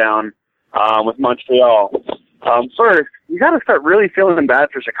that went down with Montreal. First, you got to start really feeling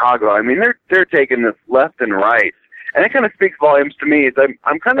bad for Chicago. I mean, they're taking this left and right, and it kind of speaks volumes to me.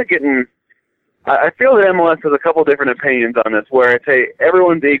 I'm kind of getting. I feel that MLS has a couple different opinions on this, where it's, hey,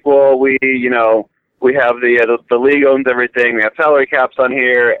 everyone's equal. We have the league owns everything. We have salary caps on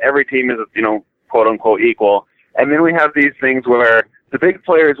here. Every team is, quote unquote equal. And then we have these things where the big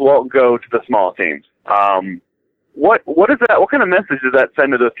players won't go to the small teams. What is that? What kind of message does that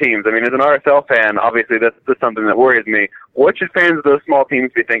send to those teams? I mean, as an RSL fan, obviously that's something that worries me. What should fans of those small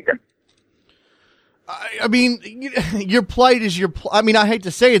teams be thinking? I mean, your plight is your. I mean, I hate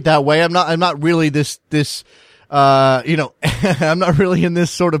to say it that way. I'm not really this. I'm not really in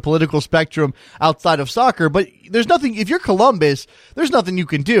this sort of political spectrum outside of soccer. But there's nothing. If you're Columbus, there's nothing you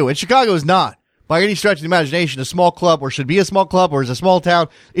can do, and Chicago is not, by any stretch of the imagination, a small club, or should be a small club, or is a small town.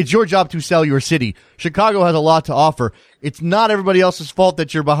 It's your job to sell your city. Chicago has a lot to offer. It's not everybody else's fault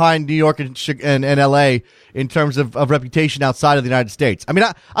that you're behind New York and LA in terms of reputation outside of the United States. I mean,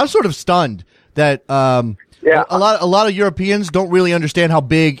 I'm sort of stunned that a lot of Europeans don't really understand how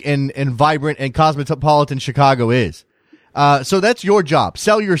big and vibrant and cosmopolitan Chicago is. So that's your job.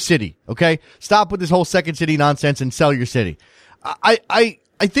 Sell your city, okay? Stop with this whole second city nonsense and sell your city.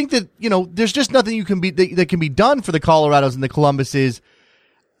 I think that, there's just nothing that can be done for the Colorados and the Columbuses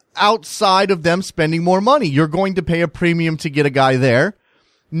outside of them spending more money. You're going to pay a premium to get a guy there.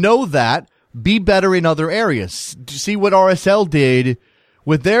 Know that. Be better in other areas. See what RSL did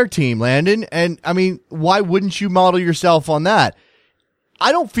with their team, Landon. And I mean, why wouldn't you model yourself on that?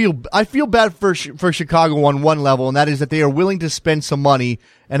 I feel bad for Chicago on one level, and that is that they are willing to spend some money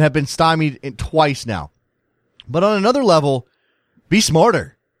and have been stymied twice now. But on another level, be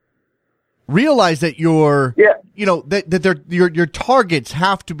smarter. Realize that your targets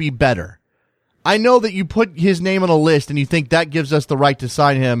have to be better. I know that you put his name on a list and you think that gives us the right to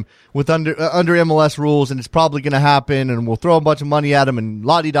sign him with under MLS rules, and it's probably going to happen, and we'll throw a bunch of money at him and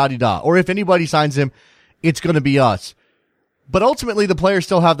la-di-da-di-da. Or if anybody signs him, it's going to be us. But ultimately, the players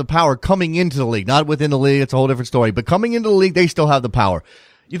still have the power coming into the league. Not within the league, it's a whole different story. But coming into the league, they still have the power.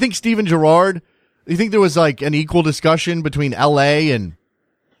 You think Steven Gerrard, you think there was like an equal discussion between LA and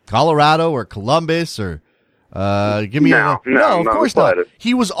Colorado or Columbus or No, of course not.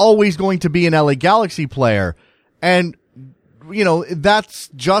 He was always going to be an LA Galaxy player. And, that's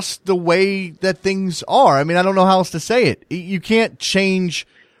just the way that things are. I mean, I don't know how else to say it. You can't change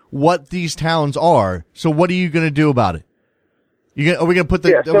what these towns are. So what are you going to do about it? Are we going to put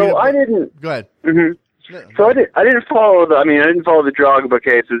the... Yeah, so I didn't... Go ahead. Mm-hmm. So I didn't follow the Drogba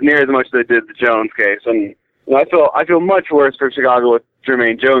case as near as much as I did the Jones case. And I feel much worse for Chicago with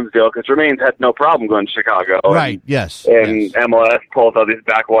Jermaine Jones deal, because Jermaine's had no problem going to Chicago. Right, yes. And yes. MLS pulls out these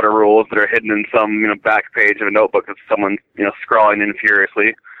backwater rules that are hidden in some, back page of a notebook that someone's, scrawling in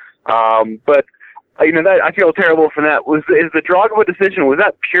furiously. But, I feel terrible for that. Is the Drogba decision, was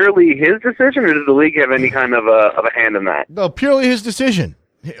that purely his decision, or does the league have any kind of a hand in that? No, purely his decision.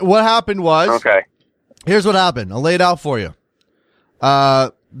 What happened was... Okay. Here's what happened. I'll lay it out for you.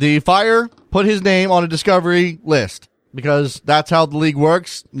 The Fire put his name on a discovery list, because that's how the league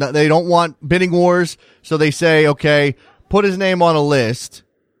works. They don't want bidding wars, so they say, okay, put his name on a list,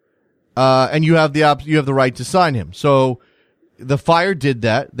 and you have the right to sign him. So the Fire did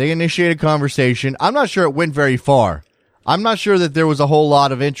that. They initiated conversation. I'm not sure it went very far. I'm not sure that there was a whole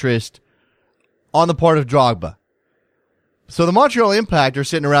lot of interest on the part of Drogba. So the Montreal Impact are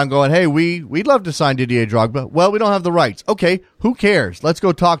sitting around going, hey, we'd love to sign Didier Drogba. Well, we don't have the rights. Okay, who cares? Let's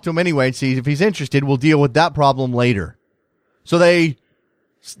go talk to him anyway and see if he's interested. We'll deal with that problem later. So they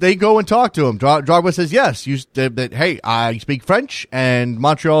go and talk to him. Drogba says, yes, hey, I speak French, and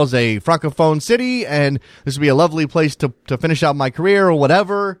Montreal is a francophone city, and this would be a lovely place to finish out my career or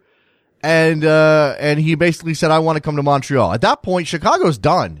whatever. and he basically said, I want to come to Montreal. At that point, Chicago's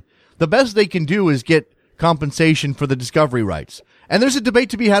done. The best they can do is get compensation for the discovery rights. And there's a debate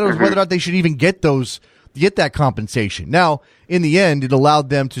to be had over whether or not they should even get that compensation. Now, in the end, it allowed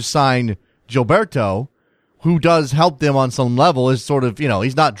them to sign Gilberto, who does help them on some level. Is sort of,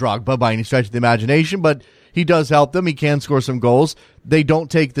 he's not Drogba by any stretch of the imagination, but he does help them. He can score some goals. They don't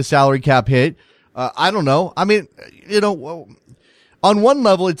take the salary cap hit. I don't know. I mean, on one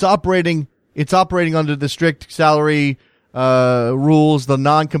level, it's operating under the strict salary rules, the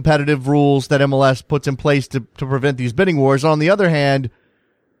non-competitive rules that MLS puts in place to prevent these bidding wars. On the other hand,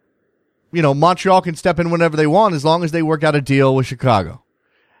 Montreal can step in whenever they want as long as they work out a deal with Chicago.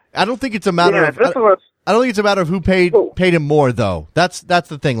 I don't think it's a matter of I don't think it's a matter of who paid him more, though. That's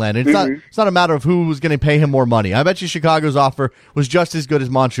the thing, Landon. It's not a matter of who was going to pay him more money. I bet you Chicago's offer was just as good as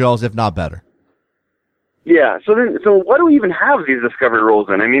Montreal's, if not better. Yeah, so why do we even have these discovery rules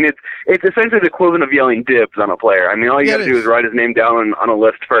then? I mean, it's essentially the equivalent of yelling dibs on a player. I mean, all you got to do is write his name down on a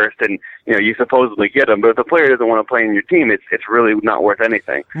list first, and you supposedly get him. But if the player doesn't want to play in your team, it's really not worth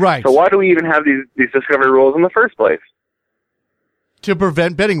anything. Right. So why do we even have these discovery rules in the first place? To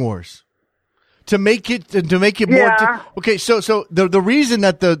prevent bidding wars. To make it more. Okay, so the reason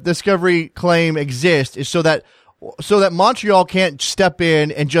that the discovery claim exists is so that Montreal can't step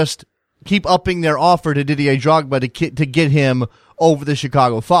in and just keep upping their offer to Didier Drogba to get him over the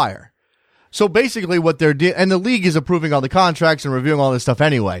Chicago Fire. So basically what they're doing, and the league is approving all the contracts and reviewing all this stuff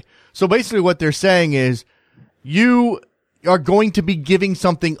anyway. So basically what they're saying is you are going to be giving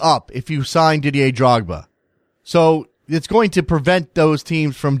something up if you sign Didier Drogba. So it's going to prevent those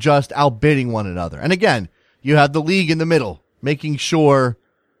teams from just outbidding one another. And again, you have the league in the middle, making sure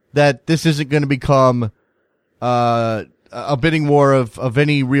that this isn't going to become a bidding war of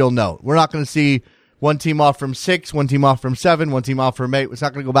any real note. We're not going to see one team off from 6, one team off from 7, one team off from 8. It's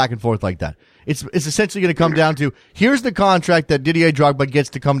not going to go back and forth like that. It's essentially going to come down to, here's the contract that Didier Drogba gets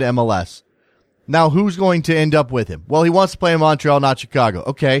to come to MLS. Now, who's going to end up with him? Well, he wants to play in Montreal, not Chicago.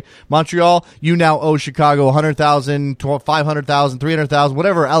 Okay, Montreal, you now owe Chicago $100,000, $500,000, $300,000,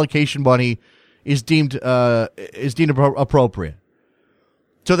 whatever allocation money is deemed appropriate.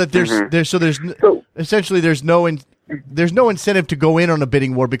 So that there's no incentive to go in on a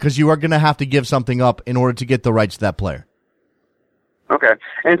bidding war because you are going to have to give something up in order to get the rights to that player. Okay,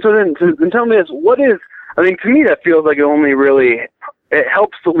 and so then tell me this: to me that feels like it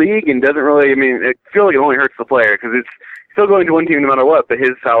helps the league and doesn't really. I mean, it feels like it only hurts the player because it's still going to one team no matter what. But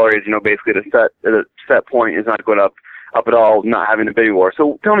his salary is, basically at a set point is not going up at all, not having a bidding war.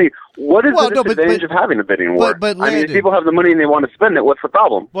 So tell me, what is the disadvantage of having a bidding war? But Landon, if people have the money and they want to spend it, what's the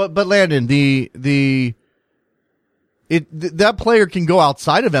problem? But Landon, that player can go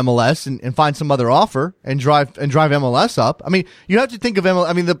outside of MLS and find some other offer and drive MLS up. I mean, you have to think of MLS.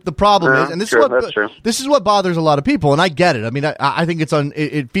 I mean, the problem is, and this is what bothers a lot of people, and I get it. I mean, I think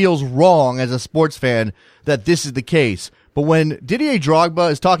it feels wrong as a sports fan that this is the case. But when Didier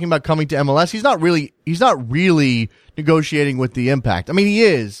Drogba is talking about coming to MLS, he's not really negotiating with the Impact. I mean, he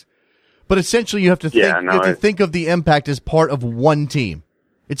is, but essentially you have to think of the Impact as part of one team.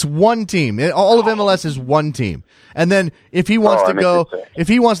 It's one team. All of MLS is one team. And then if he wants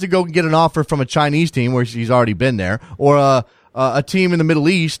to go get an offer from a Chinese team where he's already been there, or a team in the Middle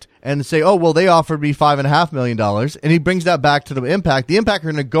East and say, oh, well, they offered me $5.5 million, and he brings that back to the Impact are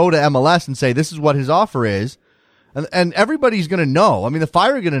going to go to MLS and say, this is what his offer is. And everybody's going to know. I mean, the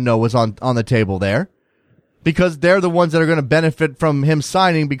Fire are going to know what's on the table there, because they're the ones that are going to benefit from him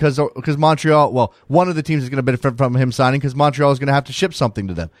signing because Montreal, well, one of the teams is going to benefit from him signing because Montreal is going to have to ship something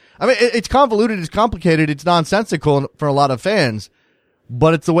to them. I mean, it's convoluted, it's complicated, it's nonsensical for a lot of fans,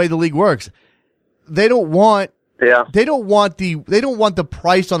 but it's the way the league works. They don't want the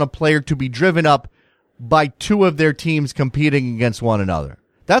price on a player to be driven up by two of their teams competing against one another.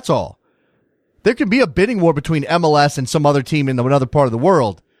 That's all. There can be a bidding war between MLS and some other team in another part of the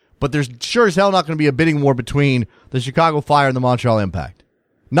world, but there's sure as hell not going to be a bidding war between the Chicago Fire and the Montreal Impact.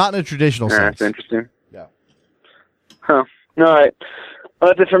 Not in a traditional sense. That's interesting. Yeah. Huh. All right.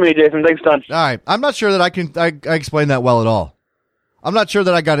 Well, that's it for me, Jason. Thanks, Don. All right. I'm not sure that I explained that well at all. I'm not sure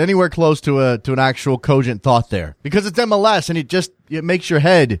that I got anywhere close to an actual cogent thought there, because it's MLS and it makes your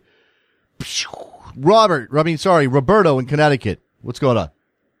head. Roberto in Connecticut. What's going on?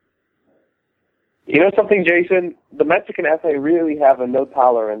 You know something, Jason? The Mexican FA really have a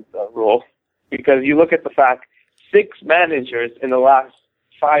no-tolerance rule, because you look at the fact 6 managers in the last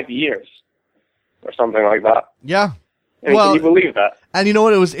 5 years or something like that. Yeah. Can you believe that? And you know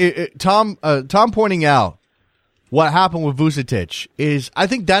what? It was Tom pointing out what happened with Vucetich is, I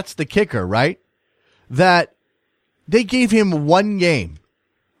think that's the kicker, right? That they gave him one game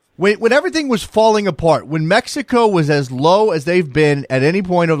When everything was falling apart, when Mexico was as low as they've been at any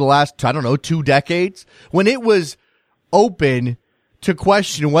point over the last, 2 decades, when it was open to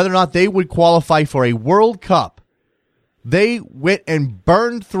question whether or not they would qualify for a World Cup, they went and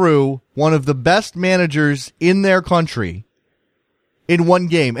burned through one of the best managers in their country in one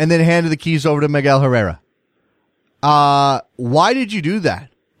game and then handed the keys over to Miguel Herrera. Why did you do that?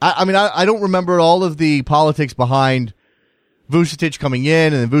 I don't remember all of the politics behind Vucetich coming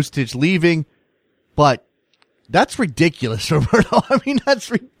in and then Vucetich leaving, but that's ridiculous, Roberto.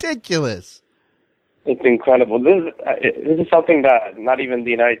 That's ridiculous. It's incredible. This is something that not even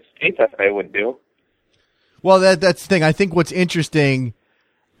the United States FA would do. Well, that's the thing. I think what's interesting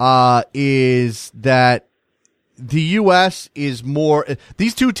is that the U.S. is more.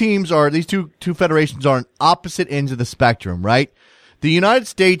 These two federations are on opposite ends of the spectrum, right? The United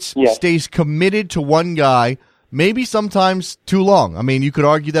States stays committed to one guy, maybe sometimes too long. You could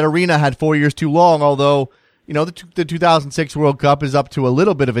argue that Arena had 4 years too long, although the 2006 World Cup is up to a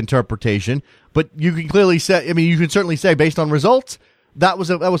little bit of interpretation. But you can clearly say, you can certainly say, based on results, that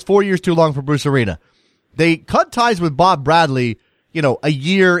was 4 years too long for Bruce Arena. They cut ties with Bob Bradley, a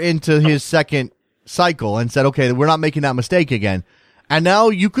year into his second cycle and said, okay, we're not making that mistake again. And now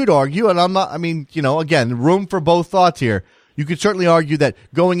you could argue, and again, room for both thoughts here. You could certainly argue that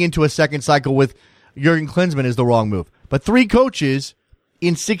going into a second cycle with Jurgen Klinsmann is the wrong move. But 3 coaches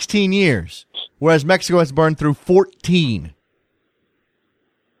in 16 years, whereas Mexico has burned through 14.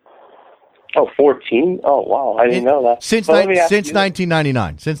 Oh, 14? Oh, wow. I didn't know that. Since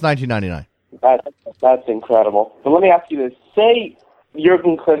 1999. Since 1999. That's incredible. But let me ask you this. Say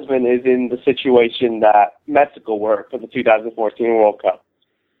Jurgen Klinsmann is in the situation that Mexico were for the 2014 World Cup.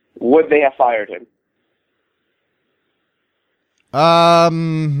 Would they have fired him? I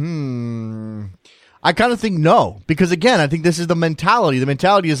kind of think no. Because, again, I think this is the mentality. The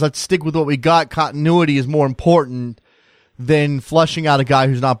mentality is let's stick with what we got. Continuity is more important than flushing out a guy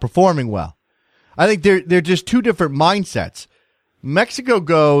who's not performing well. I think they're just two different mindsets. Mexico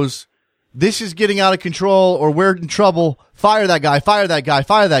goes, this is getting out of control, or we're in trouble, fire that guy, fire that guy,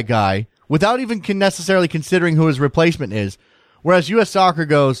 fire that guy, without even necessarily considering who his replacement is. Whereas U.S. Soccer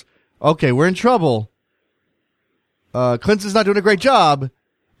goes, okay, we're in trouble. Clinton's not doing a great job,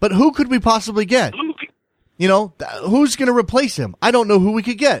 but who could we possibly get? Who's going to replace him? I don't know who we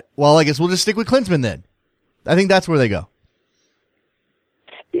could get. Well, I guess we'll just stick with Klinsmann then. I think that's where they go.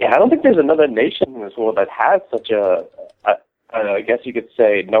 Yeah, I don't think there's another nation in this world that has such I guess you could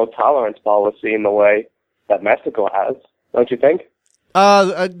say, no tolerance policy in the way that Mexico has. Don't you think?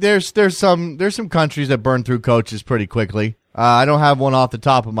 There's some countries that burn through coaches pretty quickly. I don't have one off the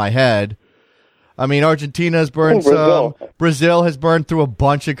top of my head. Argentina has burned some. Brazil has burned through a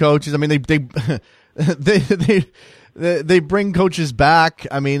bunch of coaches. They bring coaches back.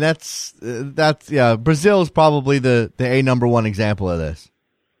 That's Brazil is probably the number one example of this.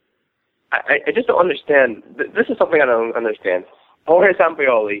 I just don't understand. This is something I don't understand. Jorge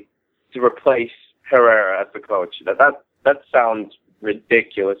Sampaoli to replace Herrera as the coach. That sounds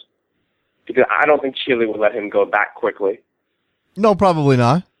ridiculous. Because I don't think Chile would let him go that quickly. No, probably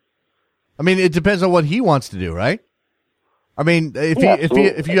not. It depends on what he wants to do, right? If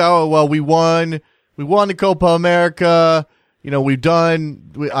we won the Copa America.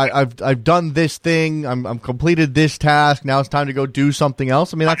 I've done this thing. I'm completed this task. Now it's time to go do something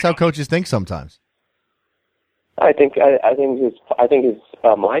else. That's how coaches think sometimes. I think his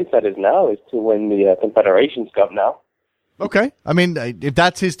mindset is to win the Confederations Cup now. Okay. If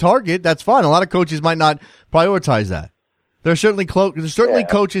that's his target, that's fine. A lot of coaches might not prioritize that. There's certainly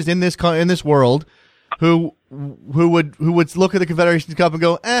coaches in this world who would look at the Confederations Cup and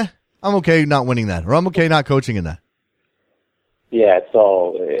go, I'm okay not winning that, or I'm okay not coaching in that. Yeah,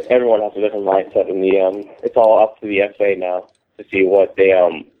 everyone has a different mindset in the end. It's all up to the FA now to see what they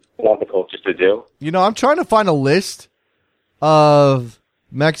want the coaches to do. I'm trying to find a list of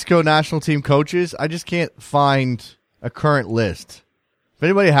Mexico national team coaches. I just can't find a current list. If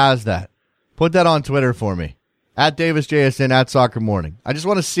anybody has that, put that on Twitter for me. @DavisJSN, @SoccerMorning. I just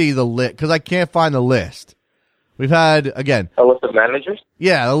want to see the list because I can't find the list. We've had, again, a list of managers?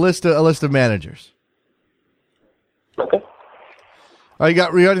 Yeah, a list of managers. Okay. You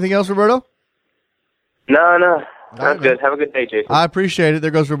got anything else, Roberto? No. That's good. Have a good day, Jason. I appreciate it. There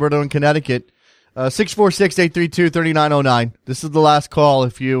goes Roberto in Connecticut. 646-832-3909. This is the last call.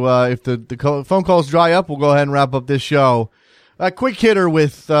 If the phone calls dry up, we'll go ahead and wrap up this show. A quick hitter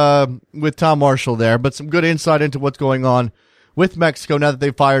with Tom Marshall there, but some good insight into what's going on with Mexico now that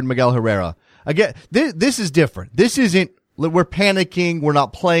they've fired Miguel Herrera. Again, this is different. This isn't, we're panicking, we're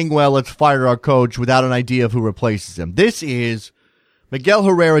not playing well, let's fire our coach without an idea of who replaces him. This is, Miguel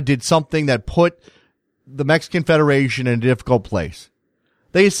Herrera did something that put the Mexican Federation in a difficult place.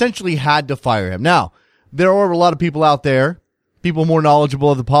 They essentially had to fire him. Now, there are a lot of people out there, people more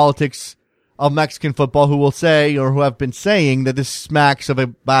knowledgeable of the politics of Mexican football, who will say, or who have been saying, that this smacks of a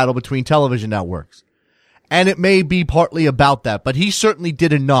battle between television networks. And it may be partly about that, but he certainly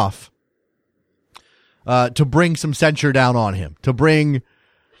did enough to bring some censure down on him, to bring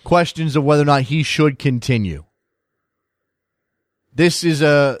questions of whether or not he should continue. This is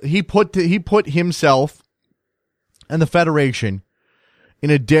he put himself and the Federation in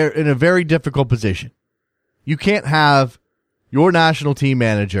a very difficult position. You can't have your national team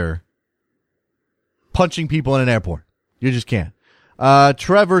manager punching people in an airport. You just can't.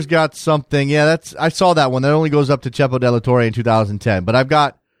 Trevor's got something. Yeah, I saw that one. That only goes up to Chepo de la Torre in 2010. But I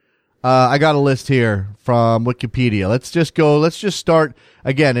got a list here from Wikipedia. Let's just start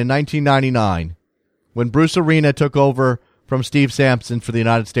again in 1999 when Bruce Arena took over from Steve Sampson for the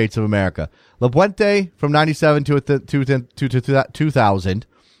United States of America. La Puente from 97 to 2000.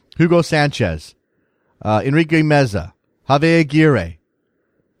 Hugo Sanchez, Enrique Meza, Javier Aguirre,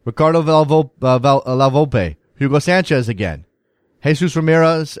 Ricardo Lavolpe, Hugo Sanchez again, Jesus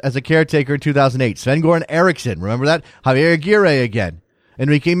Ramirez as a caretaker in 2008, Sven-Goran Eriksson, remember that? Javier Aguirre again,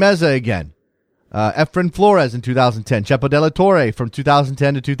 Enrique Meza again, Efren Flores in 2010, Chepo de la Torre from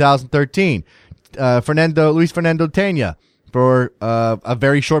 2010 to 2013, Luis Fernando Tena for a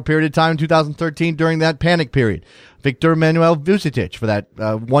very short period of time in 2013 during that panic period, Victor Manuel Vucetich for that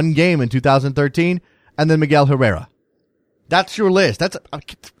one game in 2013, and then Miguel Herrera. That's your list.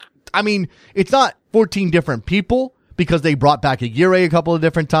 It's not 14 different people because they brought back Aguirre a couple of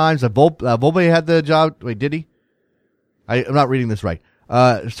different times. Volpe had the job. Wait, did he? I'm not reading this right.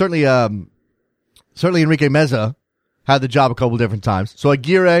 Certainly Enrique Meza had the job a couple of different times. So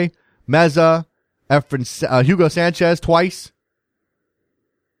Aguirre, Meza, Hugo Sanchez twice.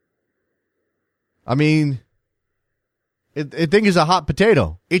 I think it's a hot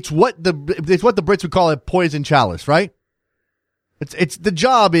potato. It's what the Brits would call a poison chalice, right? It's the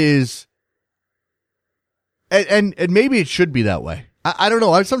job is, and maybe it should be that way. I don't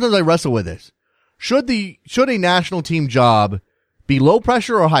know. Sometimes I wrestle with this. Should a national team job be low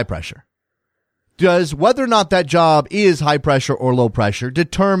pressure or high pressure? Does whether or not that job is high pressure or low pressure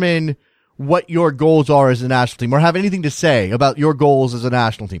determine what your goals are as a national team, or have anything to say about your goals as a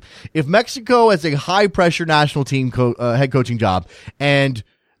national team? If Mexico has a high pressure national team head coaching job and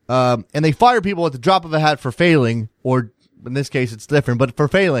they fire people at the drop of a hat for failing, or in this case it's different, but for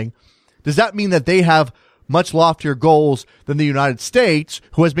failing, does that mean that they have much loftier goals than the United States,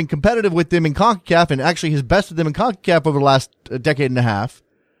 who has been competitive with them in CONCACAF and actually has bested them in CONCACAF over the last decade and a half,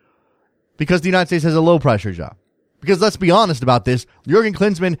 because the United States has a low pressure job? Because let's be honest about this, Jurgen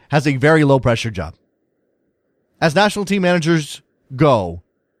Klinsmann has a very low pressure job. As national team managers go,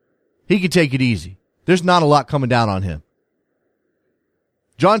 he could take it easy. There's not a lot coming down on him.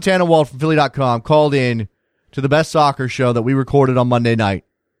 John Tannenwald from Philly.com called in to the Best Soccer show that we recorded on Monday night,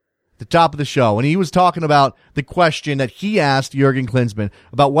 the top of the show, and he was talking about the question that he asked Jurgen Klinsmann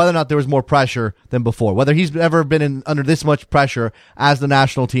about whether or not there was more pressure than before, whether he's ever been under this much pressure as the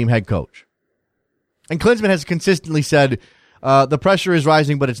national team head coach. And Klinsmann has consistently said the pressure is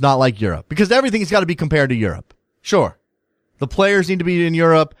rising, but it's not like Europe, because everything's got to be compared to Europe. Sure, the players need to be in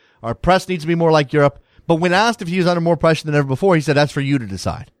Europe, our press needs to be more like Europe, but when asked if he was under more pressure than ever before, he said that's for you to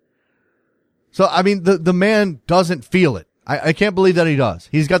decide. So, the man doesn't feel it. I can't believe that he does.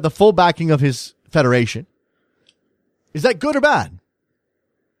 He's got the full backing of his federation. Is that good or bad?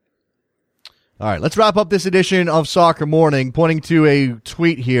 All right, let's wrap up this edition of Soccer Morning, pointing to a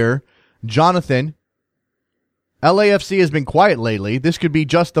tweet here. Jonathan, LAFC has been quiet lately. This could be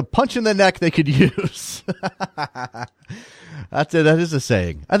just the punch in the neck they could use. That's it. That is a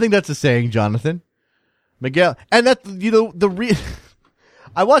saying. I think that's a saying, Jonathan. Miguel, and that's,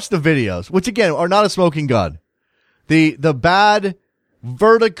 I watched the videos, which again are not a smoking gun. The bad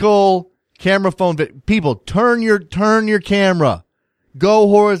vertical camera phone people, turn your camera. Go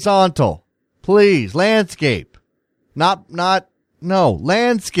horizontal. Please. Landscape. Landscape.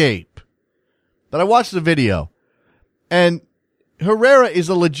 But I watched the video, and Herrera is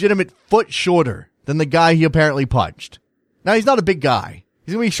a legitimate foot shorter than the guy he apparently punched. Now, he's not a big guy.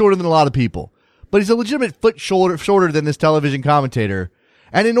 He's going to be shorter than a lot of people, but he's a legitimate foot shorter than this television commentator.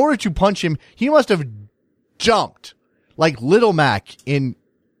 And in order to punch him, he must have jumped like Little Mac in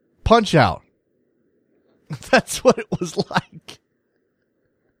Punch Out. That's what it was like.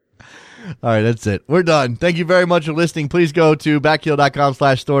 All right, that's it. We're done. Thank you very much for listening. Please go to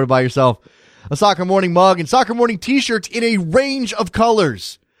backheel.com/store to buy yourself a Soccer Morning mug and Soccer Morning t-shirts in a range of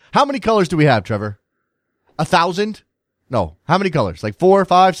colors. How many colors do we have, Trevor? 1,000? No, how many colors? Like 4,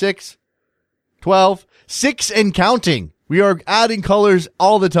 5, 6, 12, 6 and counting. We are adding colors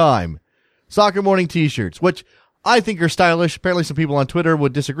all the time. Soccer Morning t-shirts, which I think are stylish. Apparently some people on Twitter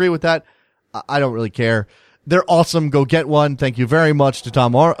would disagree with that. I don't really care. They're awesome. Go get one. Thank you very much to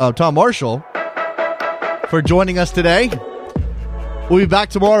Tom Marshall for joining us today. We'll be back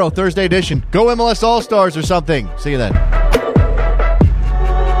tomorrow, Thursday edition. Go MLS All-Stars or something. See you then.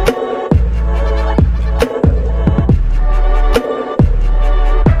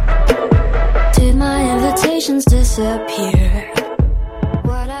 Did my invitations disappear?